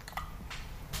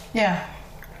 Yeah.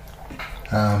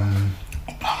 Oh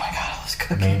my god, all this I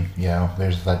cookie. mean, yeah,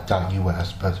 there's that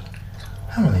 .us, but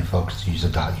how many folks use a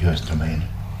 .us domain?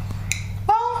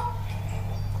 Well,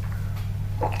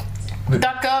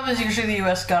 .gov is usually the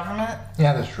U.S. government.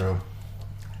 Yeah, that's true.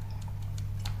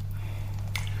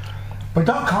 But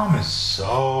 .com is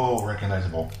so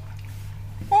recognizable.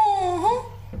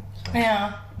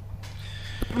 Yeah.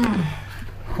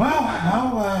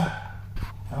 Well,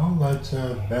 I'll let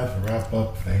Beth wrap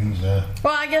up things. Well,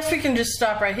 I guess we can just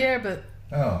stop right here, but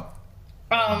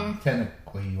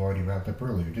technically you already wrapped up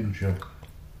earlier, didn't you?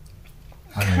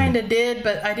 kind of did,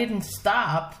 but I didn't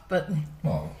stop. But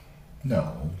Well,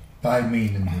 no. I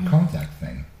mean in the contact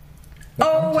thing. The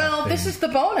oh contact well, thing- this is the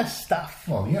bonus stuff.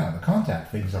 Well, yeah, the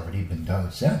contact thing's already been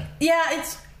said. Yeah,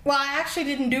 it's well, I actually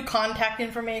didn't do contact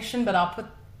information, but I'll put.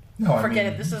 No, Forget I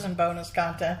mean, it. This isn't bonus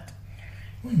content.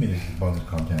 What do you mean this is bonus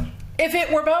content? If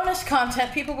it were bonus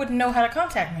content, people wouldn't know how to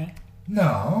contact me.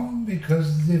 No,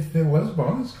 because if it was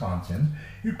bonus content,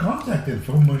 your contact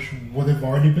info would have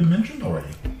already been mentioned already.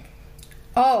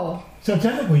 Oh. So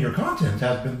technically, your content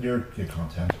has been your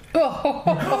content. Your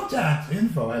contact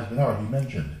info has been already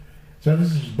mentioned. So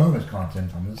this is bonus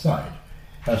content on the side,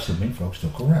 assuming folks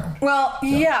stick around. Well,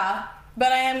 yeah,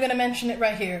 but I am going to mention it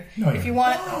right here. No, if you you're-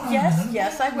 want, No,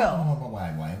 yes, I will,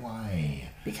 Why?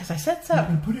 because I said You so.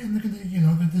 can put it in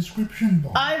the description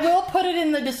box. I will put it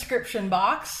in the description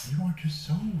box. You are just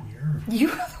so weird. You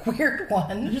are the weird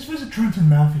one. Just visit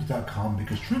TrentonMatthews.com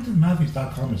because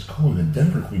TrentonMatthews.com is cooler than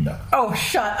DenverQueen.com. Oh,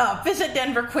 shut up. Visit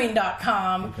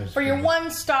DenverQueen.com Because for your the-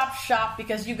 one-stop shop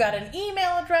because you got an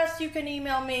email address you can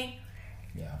email me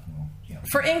Yeah, well, yeah.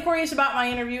 for inquiries about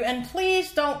my interview. And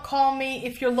please don't call me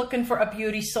if you're looking for a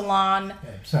beauty salon.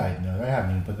 Side note, I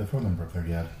haven't even put the phone number up there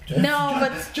yet.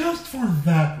 Just for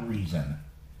that reason.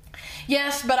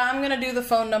 Yes, but I'm going to do the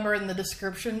phone number in the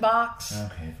description box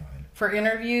Okay, fine. for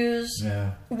interviews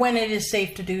Yeah. when it is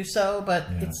safe to do so. But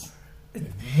Yeah. it's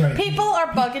Right. people are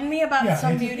bugging me about Yeah,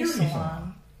 some it's a beauty beauty salon.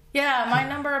 salon. Yeah, my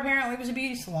number apparently was a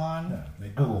beauty salon. Yeah, the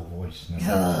Google voice.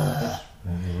 That's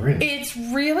really, It's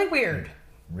really weird.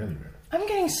 really weird. I'm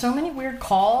getting so many weird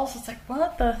calls. It's like,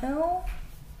 what the hell?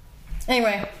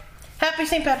 Anyway, happy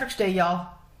St. Patrick's Day, y'all.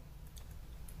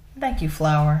 Thank you,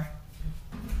 Flower.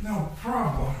 No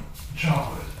problem,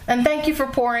 chocolate. And thank you for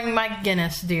pouring my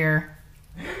Guinness, dear.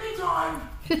 Anytime.